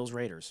 Bills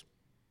Raiders.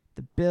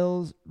 The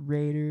Bills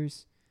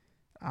Raiders.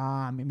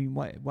 I mean,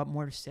 what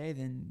more to say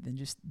than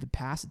just the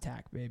pass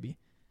attack, baby?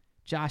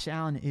 Josh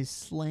Allen is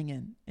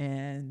slinging,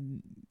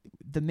 and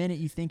the minute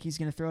you think he's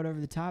going to throw it over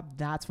the top,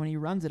 that's when he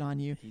runs it on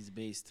you. He's a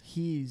beast.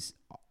 He's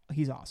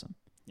awesome.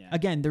 Yeah.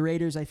 Again, the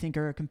Raiders, I think,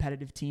 are a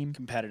competitive team.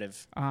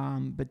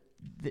 But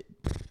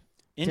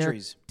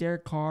injuries.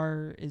 Derek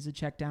Carr is a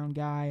check down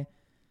guy.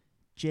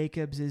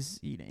 Jacobs is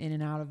in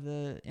and out of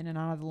the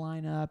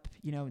lineup.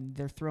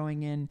 They're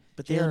throwing in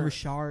Jalen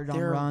Richard on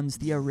runs,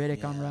 Theo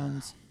Riddick on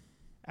runs.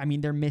 I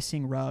mean, they're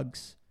missing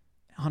Ruggs.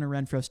 Hunter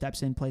Renfrow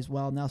steps in, plays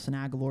well. Nelson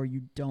Aguilar,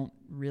 you don't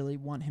really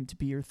want him to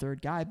be your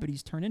third guy, but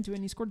he's turned into it,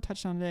 and he scored a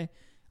touchdown today.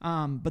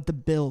 But the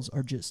Bills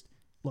are just,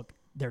 look,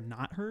 they're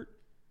not hurt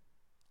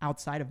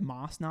outside of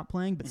Moss not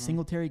playing, but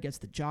Singletary gets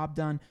the job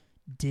done.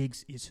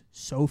 Diggs is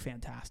so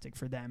fantastic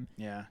for them.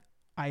 Yeah.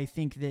 I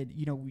think that,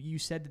 you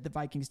said that the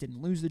Vikings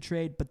didn't lose the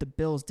trade, but the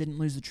Bills didn't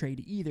lose the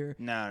trade either.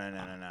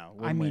 No.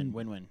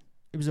 Win-win.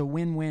 It was a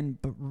win-win,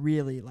 but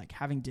really, like,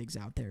 having Diggs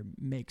out there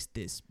makes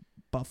this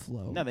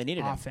Buffalo they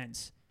needed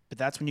offense. Him. But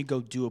that's when you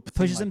go do a thing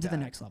pushes like them to that.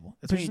 the next level.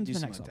 That's when you do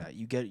something like that.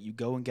 You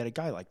go and get a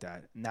guy like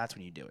that, and that's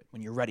when you do it.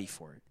 When you're ready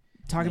for it.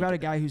 Talk about a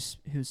guy who's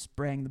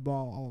spraying the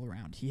ball all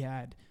around. He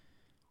had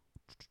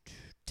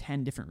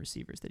 10 different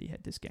receivers that he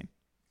had this game.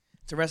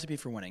 It's a recipe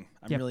for winning.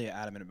 I'm really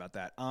adamant about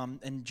that.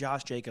 And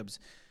Josh Jacobs,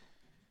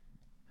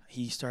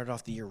 he started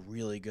off the year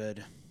really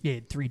good. He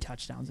had 3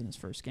 touchdowns in his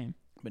first game.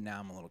 But now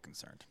I'm a little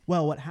concerned.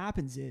 Well, what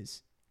happens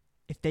is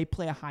if they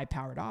play a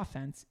high-powered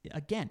offense,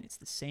 again, it's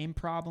the same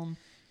problem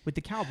with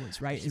the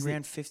Cowboys, right? He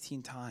ran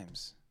 15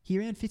 times. He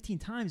ran 15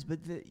 times, but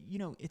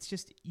it's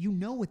just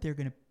what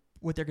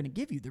they're gonna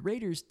give you. The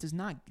Raiders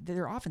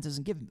their offense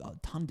doesn't give a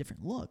ton of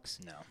different looks.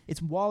 No,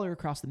 it's Waller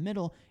across the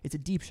middle. It's a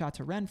deep shot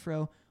to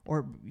Renfro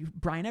or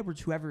Brian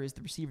Edwards, whoever is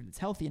the receiver that's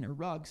healthy, and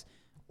Ruggs,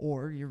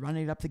 or you're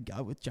running it up the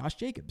gut with Josh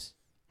Jacobs.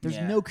 There's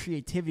no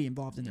creativity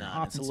involved in their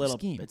offensive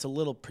scheme. It's a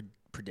little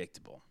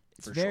predictable.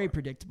 It's very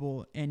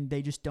predictable, and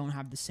they just don't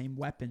have the same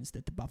weapons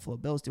that the Buffalo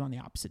Bills do on the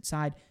opposite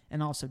side.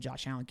 And also,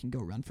 Josh Allen can go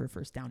run for a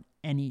first down,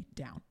 any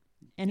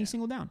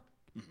single down.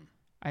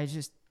 Mm-hmm. It's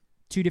just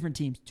two different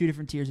teams, two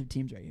different tiers of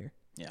teams right here.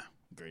 Yeah,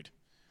 agreed.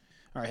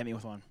 All right, hit me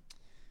with one.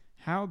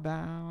 How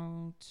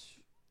about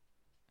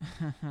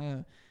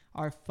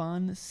our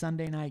fun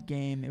Sunday night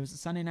game? It was a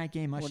Sunday night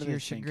game, much to your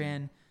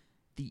chagrin.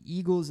 The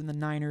Eagles and the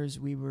Niners,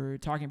 we were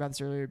talking about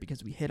this earlier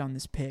because we hit on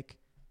this pick.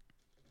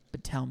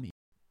 But tell me.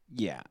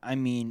 Yeah, I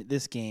mean,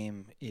 this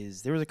game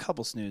there was a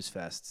couple snooze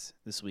fests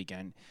this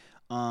weekend.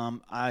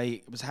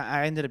 I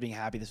ended up being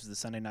happy this was the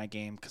Sunday night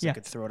game because I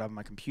could throw it up on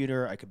my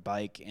computer, I could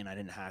bike, and I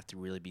didn't have to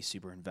really be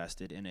super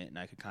invested in it, and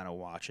I could kind of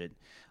watch it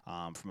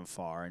from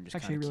afar. And just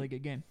actually a really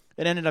good game.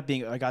 It ended up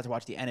being, I got to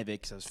watch the end of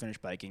it because I was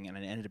finished biking, and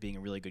it ended up being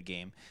a really good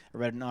game. I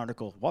read an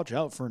article, watch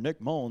out for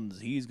Nick Mullins.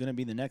 He's going to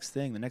be the next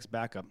thing, the next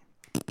backup.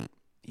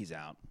 He's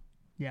out.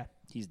 Yeah.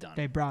 He's done.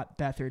 They brought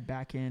Beathard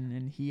back in,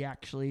 and he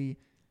actually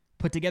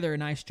put together a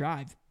nice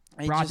drive.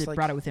 Brought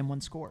it within one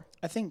score.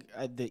 I think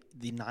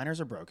the Niners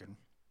are broken.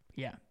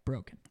 Yeah,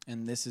 broken.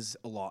 And this is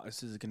a lot.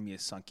 This is going to be a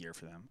sunk year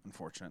for them,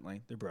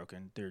 unfortunately. They're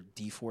broken. Their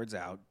D Ford's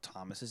out.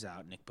 Thomas is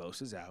out. Nick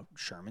Bosa's out.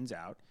 Sherman's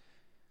out.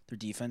 Their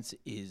defense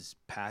is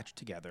patched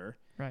together.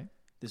 Right.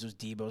 This was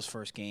Debo's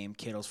first game,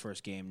 Kittle's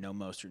first game, no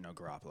Mostert, no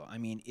Garoppolo. I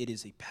mean, it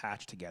is a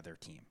patched together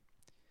team.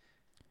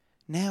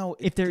 Now,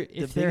 if they're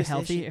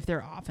healthy, if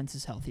their offense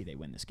is healthy, they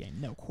win this game,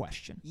 no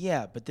question.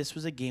 Yeah, but this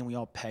was a game we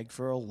all pegged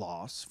for a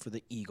loss for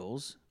the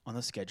Eagles on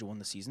the schedule when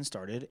the season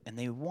started, and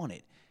they won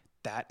it.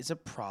 That is a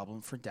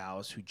problem for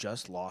Dallas, who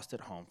just lost at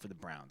home for the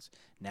Browns.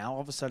 Now,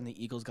 all of a sudden,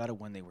 the Eagles got a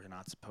win they were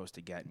not supposed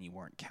to get and you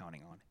weren't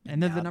counting on.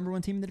 And they're the number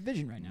one team in the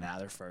division right now. Now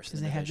they're first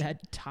Because in the they division. have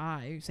that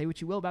tie. Say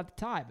what you will about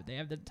the tie, but they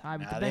have the tie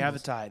with the Bengals. They have the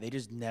tie. They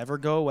just never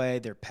go away.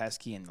 They're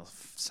pesky, and they'll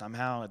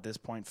somehow at this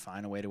point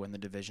find a way to win the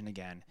division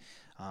again.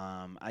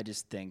 I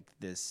just think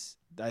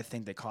I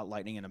think they caught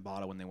lightning in a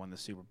bottle when they won the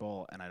Super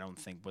Bowl, and I don't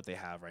think what they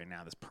have right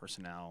now, this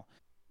personnel.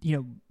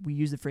 We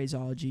use the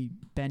phraseology,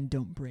 bend,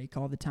 don't break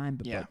all the time,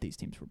 but both these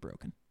teams were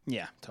broken.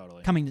 Yeah,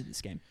 totally. Coming to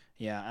this game.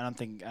 Yeah,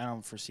 I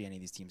don't foresee any of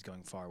these teams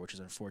going far, which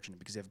is unfortunate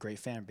because they have great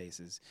fan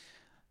bases.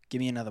 Give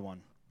me another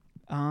one.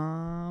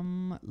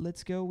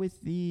 Let's go with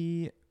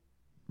the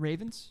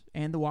Ravens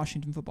and the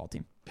Washington football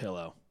team.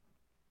 Pillow.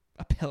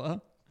 A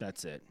pillow?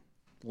 That's it.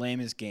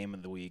 Lamest game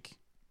of the week.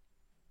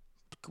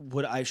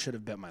 I should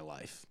have bet my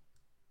life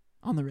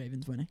on the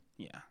Ravens winning.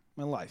 Yeah,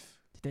 my life.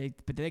 Did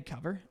they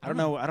cover? I don't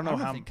know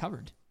how they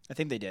covered. I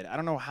think they did. I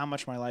don't know how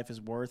much my life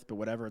is worth, but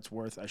whatever it's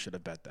worth, I should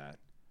have bet that.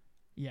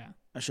 Yeah.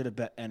 I should have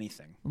bet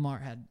anything. Lamar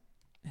had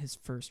his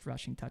first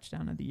rushing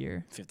touchdown of the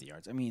year. 50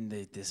 yards. I mean,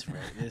 this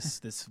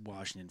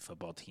Washington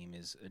football team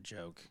is a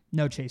joke.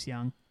 No Chase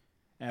Young.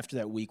 After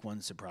that week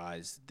one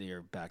surprise,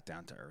 they're back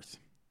down to earth.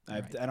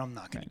 Right. I'm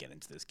not going to get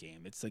into this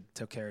game. It's like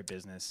took care of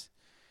business.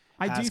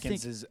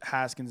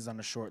 Haskins is on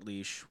a short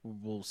leash.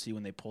 We'll see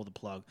when they pull the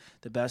plug.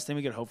 The best thing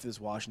we could hope for this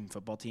Washington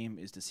football team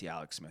is to see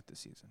Alex Smith this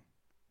season.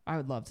 I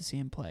would love to see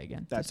him play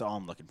again. That's all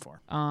I'm looking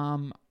for.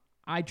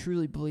 I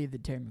truly believe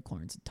that Terry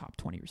McLaurin's a top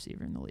 20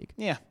 receiver in the league.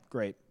 Yeah,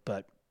 great,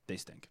 but they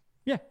stink.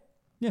 Yeah.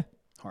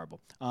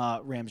 Horrible.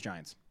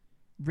 Rams-Giants.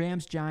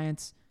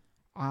 Rams-Giants.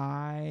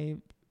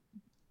 The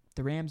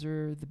Rams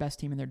are the best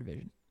team in their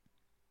division.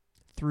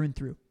 Through and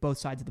through, both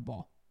sides of the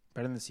ball.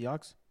 Better than the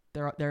Seahawks?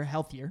 They're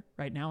healthier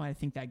right now. I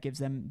think that gives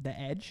them the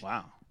edge.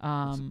 Wow.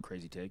 That's a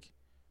crazy take.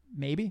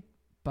 Maybe,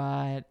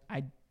 but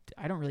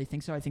I don't really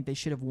think so. I think they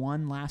should have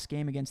won last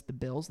game against the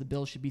Bills. The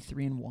Bills should be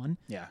 3-1.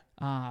 Yeah.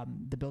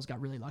 The Bills got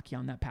really lucky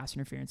on that pass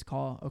interference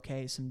call.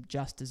 Okay, some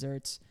just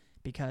desserts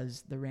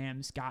because the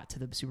Rams got to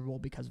the Super Bowl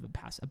because of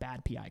a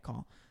bad PI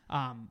call.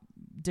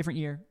 Different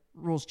year,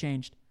 rules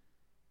changed.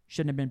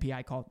 Shouldn't have been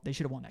PI call. They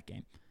should have won that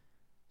game.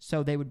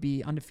 So they would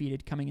be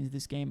undefeated coming into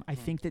this game. I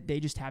think that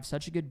they just have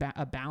such a good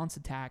balanced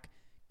attack.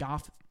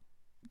 Goff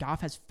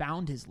has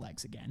found his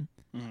legs again.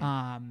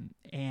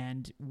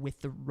 And with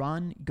the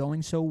run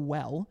going so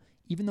well,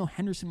 even though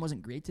Henderson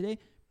wasn't great today,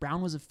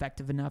 Brown was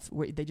effective enough.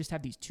 They just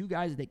have these two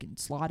guys that they can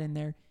slot in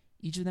there.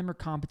 Each of them are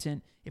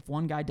competent. If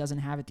one guy doesn't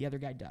have it, the other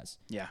guy does.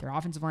 Yeah. Their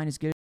offensive line is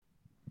good.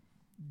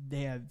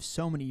 They have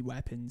so many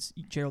weapons.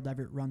 Gerald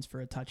Everett runs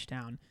for a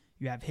touchdown.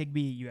 You have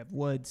Higbee. You have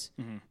Woods.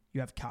 You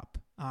have Kupp,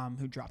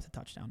 who dropped a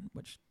touchdown.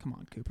 Which, come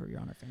on, Cooper, you're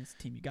on our fantasy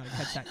team. You got to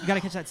catch that. You got to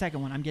catch that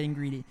second one. I'm getting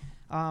greedy.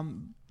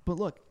 But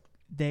look,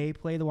 they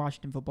play the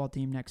Washington football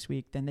team next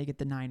week. Then they get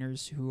the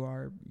Niners, who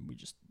are who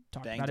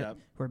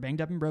are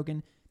banged up and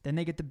broken. Then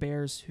they get the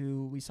Bears,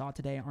 who we saw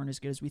today aren't as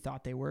good as we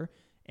thought they were.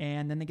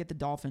 And then they get the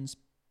Dolphins.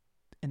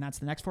 and that's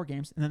the next 4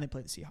 games, and then they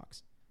play the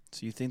Seahawks.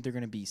 So you think they're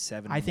going to be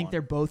 7-1? I think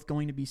they're both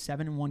going to be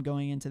 7-1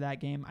 going into that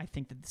game. I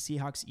think that the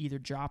Seahawks either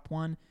drop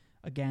one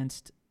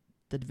against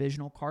the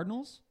divisional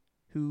Cardinals,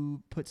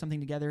 who put something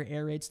together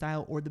air raid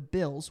style, or the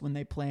Bills when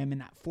they play them in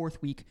that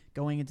 4th week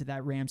going into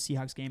that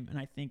Rams-Seahawks game, and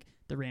I think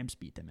the Rams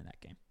beat them in that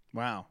game.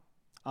 Wow.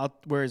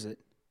 Where is it?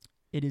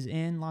 It is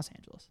in Los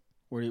Angeles.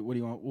 What do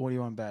you want? What do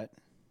you want to bet?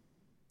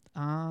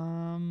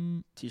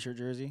 T-shirt,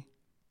 jersey.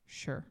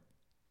 Sure.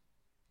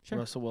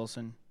 Russell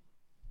Wilson.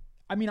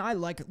 I mean, I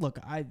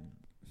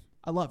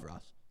love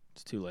Russ.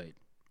 It's too late.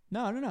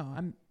 No.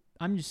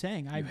 I'm just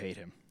saying. You hate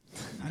him.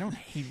 I don't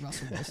hate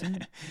Russell Wilson.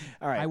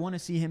 All right. I want to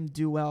see him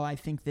do well. I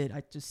think that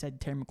I just said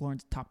Terry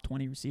McLaurin's a top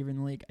 20 receiver in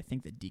the league. I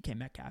think that DK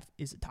Metcalf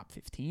is a top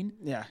 15.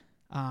 Yeah.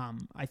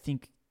 I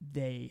think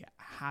they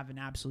have an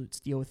absolute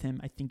steal with him.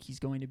 I think he's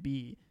going to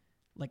be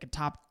like a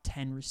top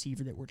 10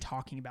 receiver that we're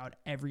talking about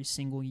every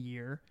single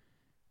year,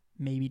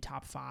 maybe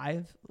top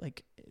 5.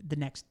 Like the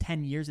next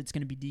 10 years, it's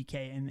going to be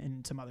DK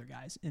and some other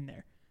guys in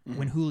there. Mm-hmm.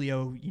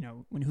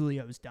 When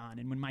Julio's done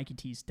and when Mikey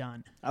T's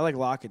done. I like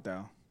Lockett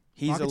though.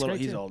 He's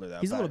older though.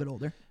 He's a little bit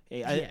older.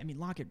 I mean,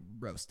 Lockett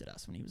roasted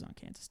us when he was on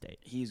Kansas State.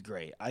 He's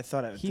great. I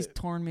thought he's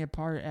torn me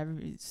apart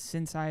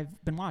since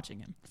I've been watching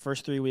him.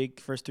 First 3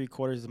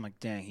 quarters, I'm like,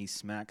 dang, he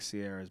smacked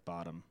Sierra's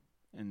bottom,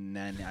 and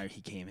then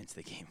he came into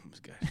the game. It was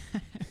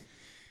good.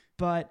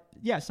 But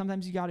yeah,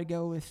 sometimes you got to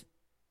go with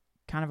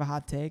kind of a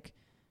hot take.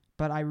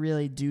 But I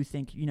really do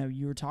think,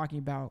 you were talking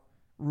about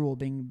Rule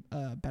being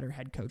a better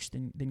head coach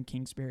than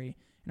Kingsbury,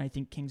 and I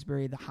think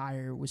Kingsbury, the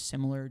hire was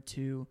similar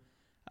to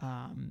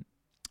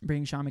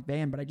bringing Sean McVay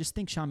in, but I just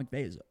think Sean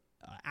McVay is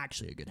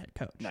actually a good head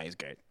coach. No, he's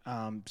great.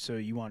 So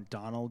you want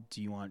Donald?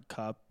 Do you want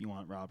Kupp? You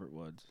want Robert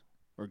Woods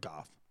or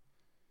Goff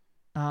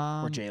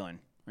or Jalen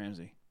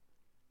Ramsey,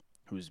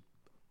 who's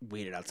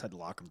waited outside the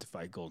locker room to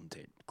fight Golden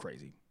Tate?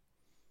 Crazy.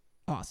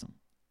 Awesome.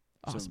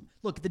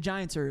 Look, the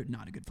Giants are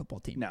not a good football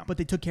team. No, but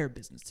they took care of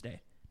business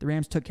today. The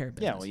Rams took care of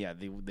business.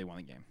 They won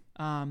the game.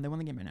 They won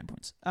the game by 9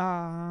 points.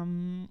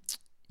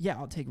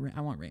 Yeah,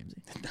 I want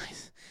Ramsey.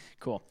 Nice.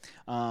 Cool.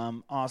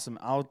 Awesome.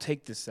 I'll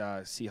take this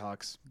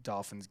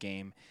Seahawks-Dolphins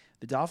game.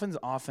 The Dolphins'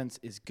 offense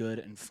is good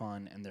and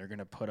fun, and they're going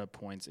to put up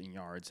points and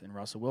yards. And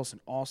Russell Wilson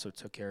also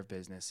took care of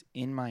business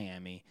in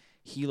Miami.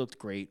 He looked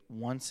great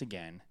once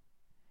again,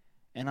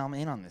 and I'm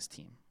in on this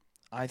team.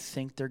 I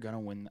think they're going to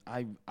win.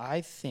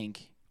 I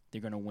think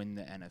they're going to win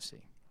the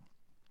NFC.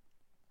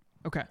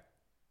 Okay.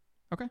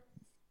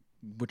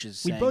 Which is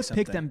saying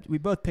something. We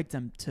both picked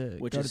them to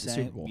go to the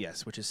Super Bowl.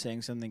 Yes, which is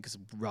saying something because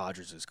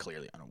Rodgers is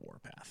clearly on a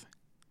warpath.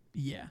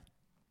 Yeah.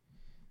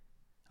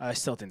 I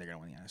still think they're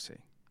going to win the NFC.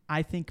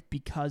 I think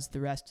because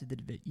the rest of the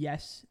division,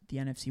 yes, the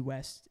NFC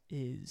West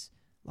is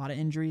a lot of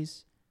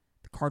injuries.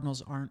 The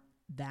Cardinals aren't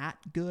that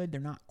good.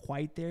 They're not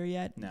quite there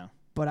yet. No.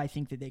 But I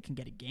think that they can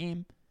get a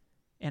game.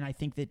 And I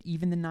think that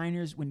even the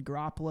Niners, when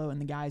Garoppolo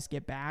and the guys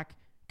get back,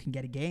 can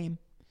get a game.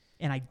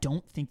 And I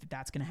don't think that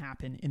that's going to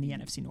happen in the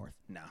NFC North.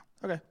 No.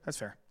 Okay, that's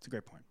fair. It's a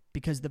great point.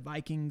 Because the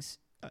Vikings,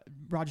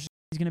 Rodgers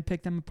is going to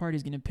pick them apart.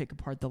 He's going to pick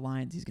apart the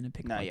Lions. He's going to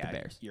pick apart the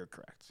Bears. You're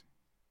correct.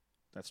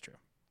 That's true.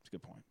 It's a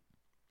good point.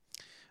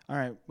 All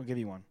right, we'll give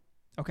you one.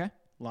 Okay.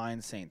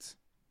 Lions, Saints.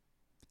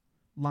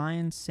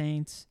 I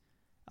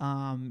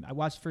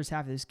watched the first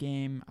half of this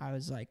game. I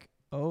was like,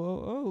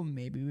 oh,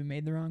 maybe we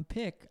made the wrong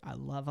pick. I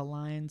love a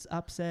Lions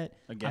upset.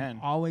 Again. I'm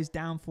always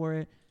down for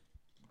it.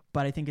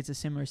 But I think it's a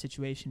similar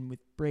situation with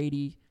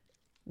Brady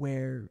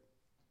where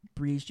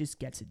Breeze just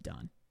gets it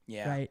done.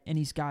 Yeah. Right? And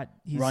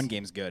run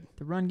game's good.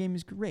 The run game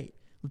is great.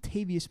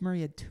 Latavius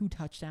Murray had 2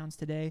 touchdowns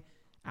today.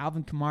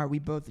 Alvin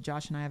Kamara,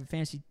 Josh and I have a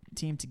fantasy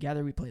team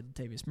together. We played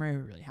Latavius Murray.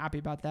 We're really happy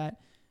about that.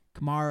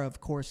 Kamara,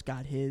 of course,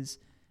 got his.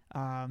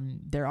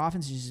 Their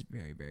offense is just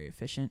very, very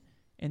efficient.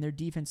 And their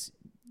defense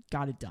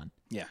got it done.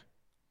 Yeah.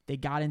 They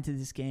got into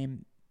this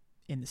game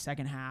in the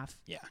second half.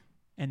 Yeah.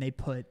 And they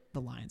put the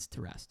Lions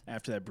to rest.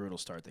 After that brutal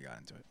start, they got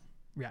into it.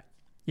 Yeah.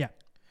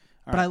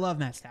 But I love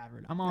Matt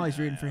Stafford. I'm always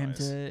rooting for him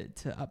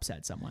to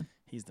upset someone.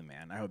 He's the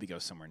man. I hope he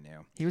goes somewhere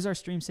new. He was our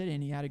stream city,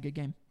 and he had a good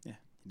game. Yeah,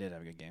 he did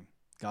have a good game.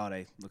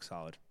 Galladay looks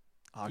solid.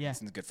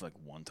 Hawkinson's good for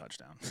 1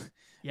 touchdown.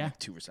 Yeah.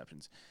 2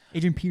 receptions.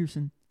 Adrian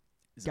Peterson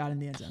got in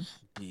the end zone.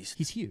 Beast.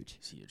 He's huge.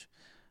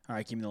 All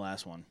right, give me the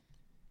last one.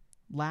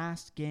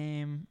 Last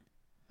game,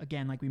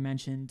 again, like we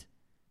mentioned,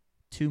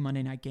 2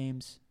 Monday night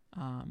games.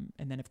 And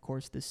then, of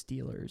course, the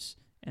Steelers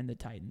and the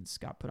Titans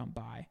got put on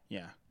bye.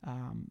 Yeah.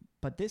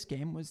 But this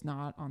game was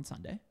not on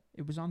Sunday.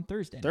 It was on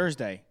Thursday.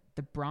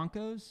 The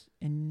Broncos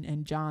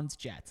and John's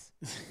Jets.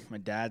 My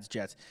dad's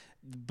Jets.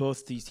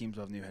 Both these teams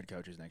will have new head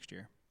coaches next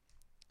year.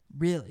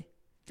 Really?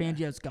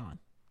 Fangio's gone.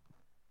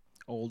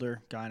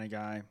 Older,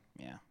 guy.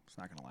 Yeah, it's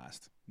not going to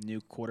last.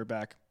 New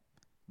quarterback.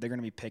 They're going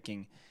to be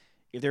picking.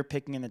 If they're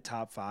picking in the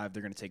top 5,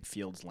 they're going to take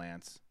Fields,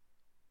 Lance.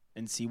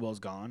 And Sewell's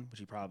gone, which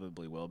he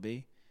probably will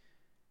be.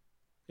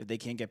 If they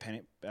can't get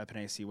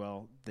Penei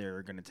Sewell,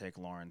 they're going to take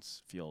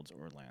Lawrence, Fields,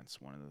 or Lance,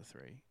 one of the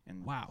 3.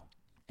 And wow.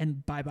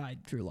 And bye-bye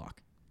Drew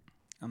Lock.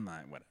 I'm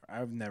not. Whatever.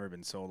 I've never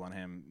been sold on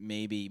him.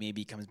 Maybe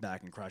he comes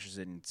back and crushes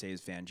it and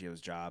saves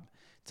Fangio's job.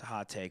 It's a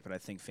hot take, but I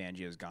think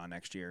Fangio's gone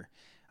next year.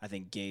 I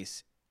think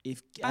Gase.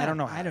 I don't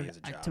know how he has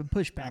a job. To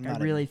push back, I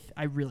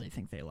really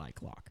think they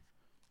like Locke.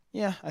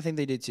 Yeah, I think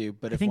they did too.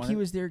 But I think he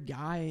was their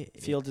guy.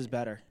 Fields is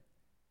better.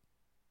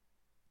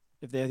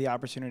 If they have the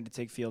opportunity to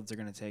take Fields, they're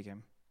going to take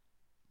him.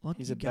 Look,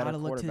 he's you a better got to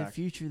look to the quarterback.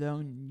 future, though,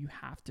 and you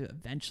have to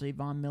eventually.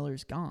 Von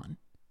Miller's gone.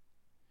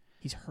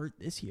 He's hurt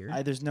this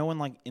year. There's no one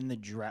like in the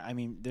draft. I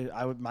mean,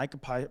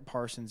 Micah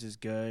Parsons is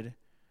good.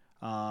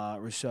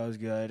 Rousseau's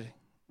good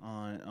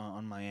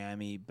on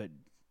Miami, but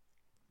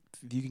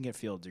if you can get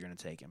Fields, you're going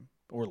to take him,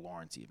 or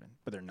Lawrence even.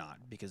 But they're not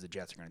because the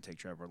Jets are going to take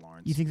Trevor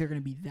Lawrence. You think they're going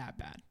to be that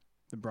bad?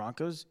 The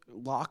Broncos,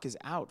 Locke is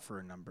out for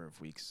a number of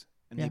weeks,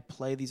 and they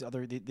play these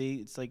other.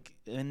 It's like,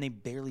 and they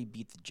barely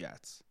beat the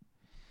Jets.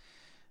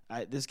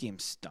 This game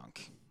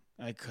stunk.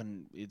 I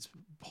couldn't. It's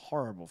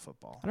horrible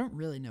football. I don't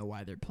really know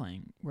why they're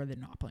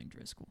not playing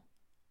Driscoll.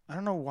 I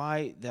don't know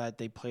why that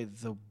they play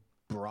the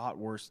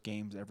bratwurst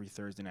games every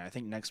Thursday night. I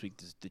think next week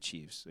is the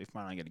Chiefs. They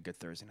finally get a good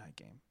Thursday night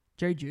game.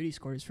 Jerry Jeudy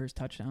scored his first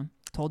touchdown.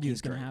 Told you it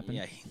was going to happen.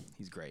 Yeah,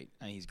 he's great.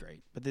 He's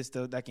great. But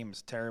that game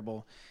was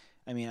terrible.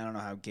 I mean, I don't know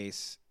how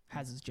Gase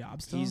has his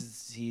job still.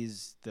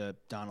 He's the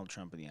Donald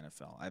Trump of the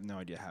NFL. I have no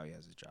idea how he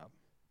has his job.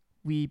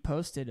 We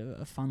posted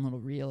a fun little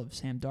reel of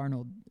Sam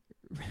Darnold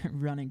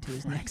running for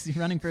his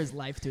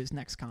life to his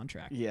next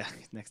contract. Yeah,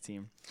 next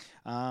team.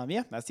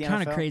 Yeah, that's the NFL.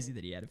 Kind of crazy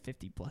that he had a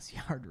 50-plus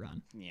yard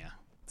run. Yeah.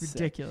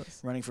 Ridiculous.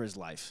 Sick. Running for his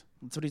life.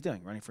 That's what he's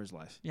doing, running for his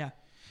life. Yeah.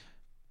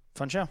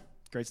 Fun show.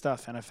 Great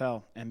stuff.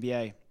 NFL,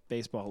 NBA,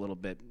 baseball a little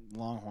bit,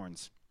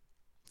 Longhorns.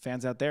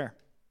 Fans out there,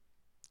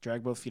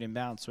 drag both feet in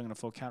bounds, swing on a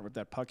full count, rip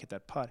that puck, hit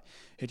that putt.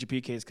 Hit your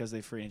PKs because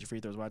they free. Hit your free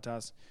throws, white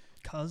toss.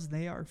 Because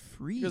they are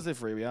free. Because they're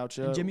free. We out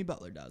you. And Jimmy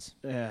Butler does.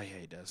 Yeah,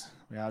 he does.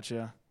 We out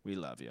you. We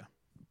love you.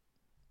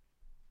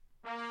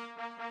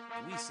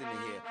 We sitting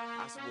here,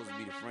 I'm supposed to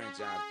be the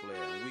franchise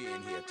player, and we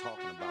in here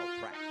talking about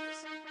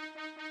practice.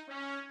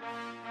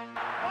 5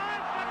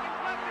 seconds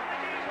left in the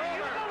game. Do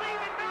you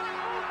believe in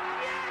miracles?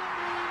 Yes!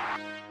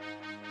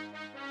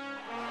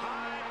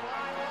 High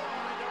fly ball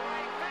into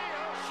right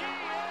field. She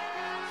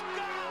is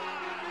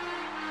gone!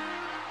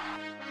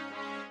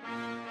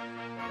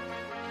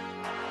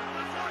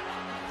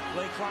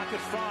 Play clock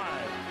at 5.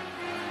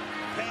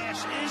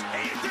 Pass is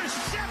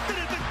intercepted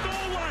at the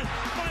goal line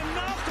by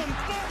Malcolm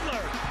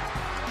Butler.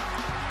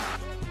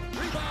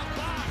 Rebound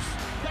box.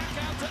 Back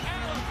out to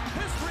Allen.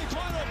 His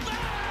three-pointer.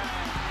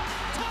 Bang!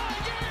 Tie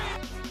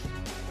game!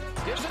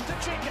 Gives it to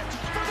Jenkins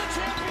for the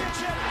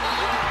championship.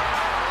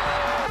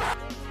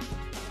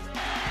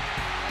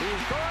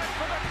 He's going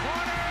for the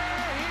corner.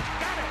 He's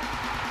got it.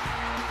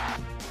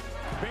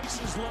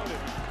 Bases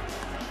loaded.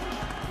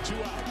 2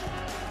 out.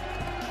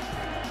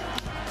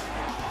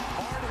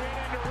 Hard hit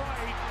into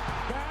right.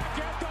 Back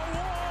at the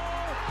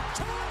wall.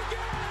 Tie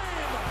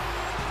game!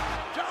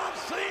 John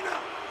Cena!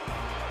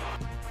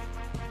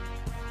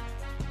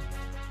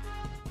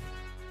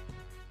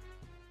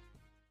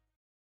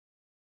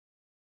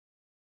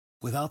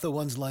 Without the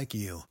ones like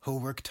you, who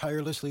work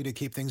tirelessly to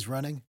keep things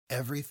running,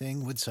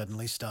 everything would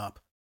suddenly stop.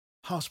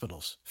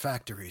 Hospitals,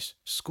 factories,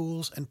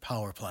 schools, and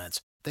power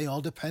plants, they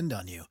all depend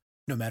on you.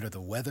 No matter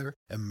the weather,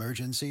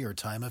 emergency, or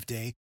time of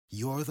day,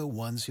 you're the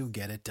ones who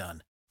get it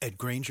done. At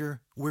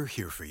Grainger, we're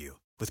here for you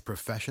with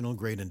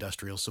professional-grade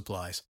industrial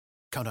supplies.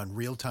 Count on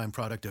real-time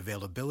product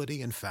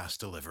availability and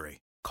fast delivery.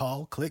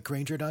 Call, click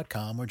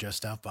Grainger.com, or just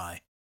stop by.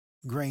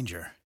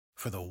 Grainger,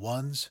 for the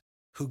ones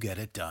who get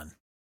it done.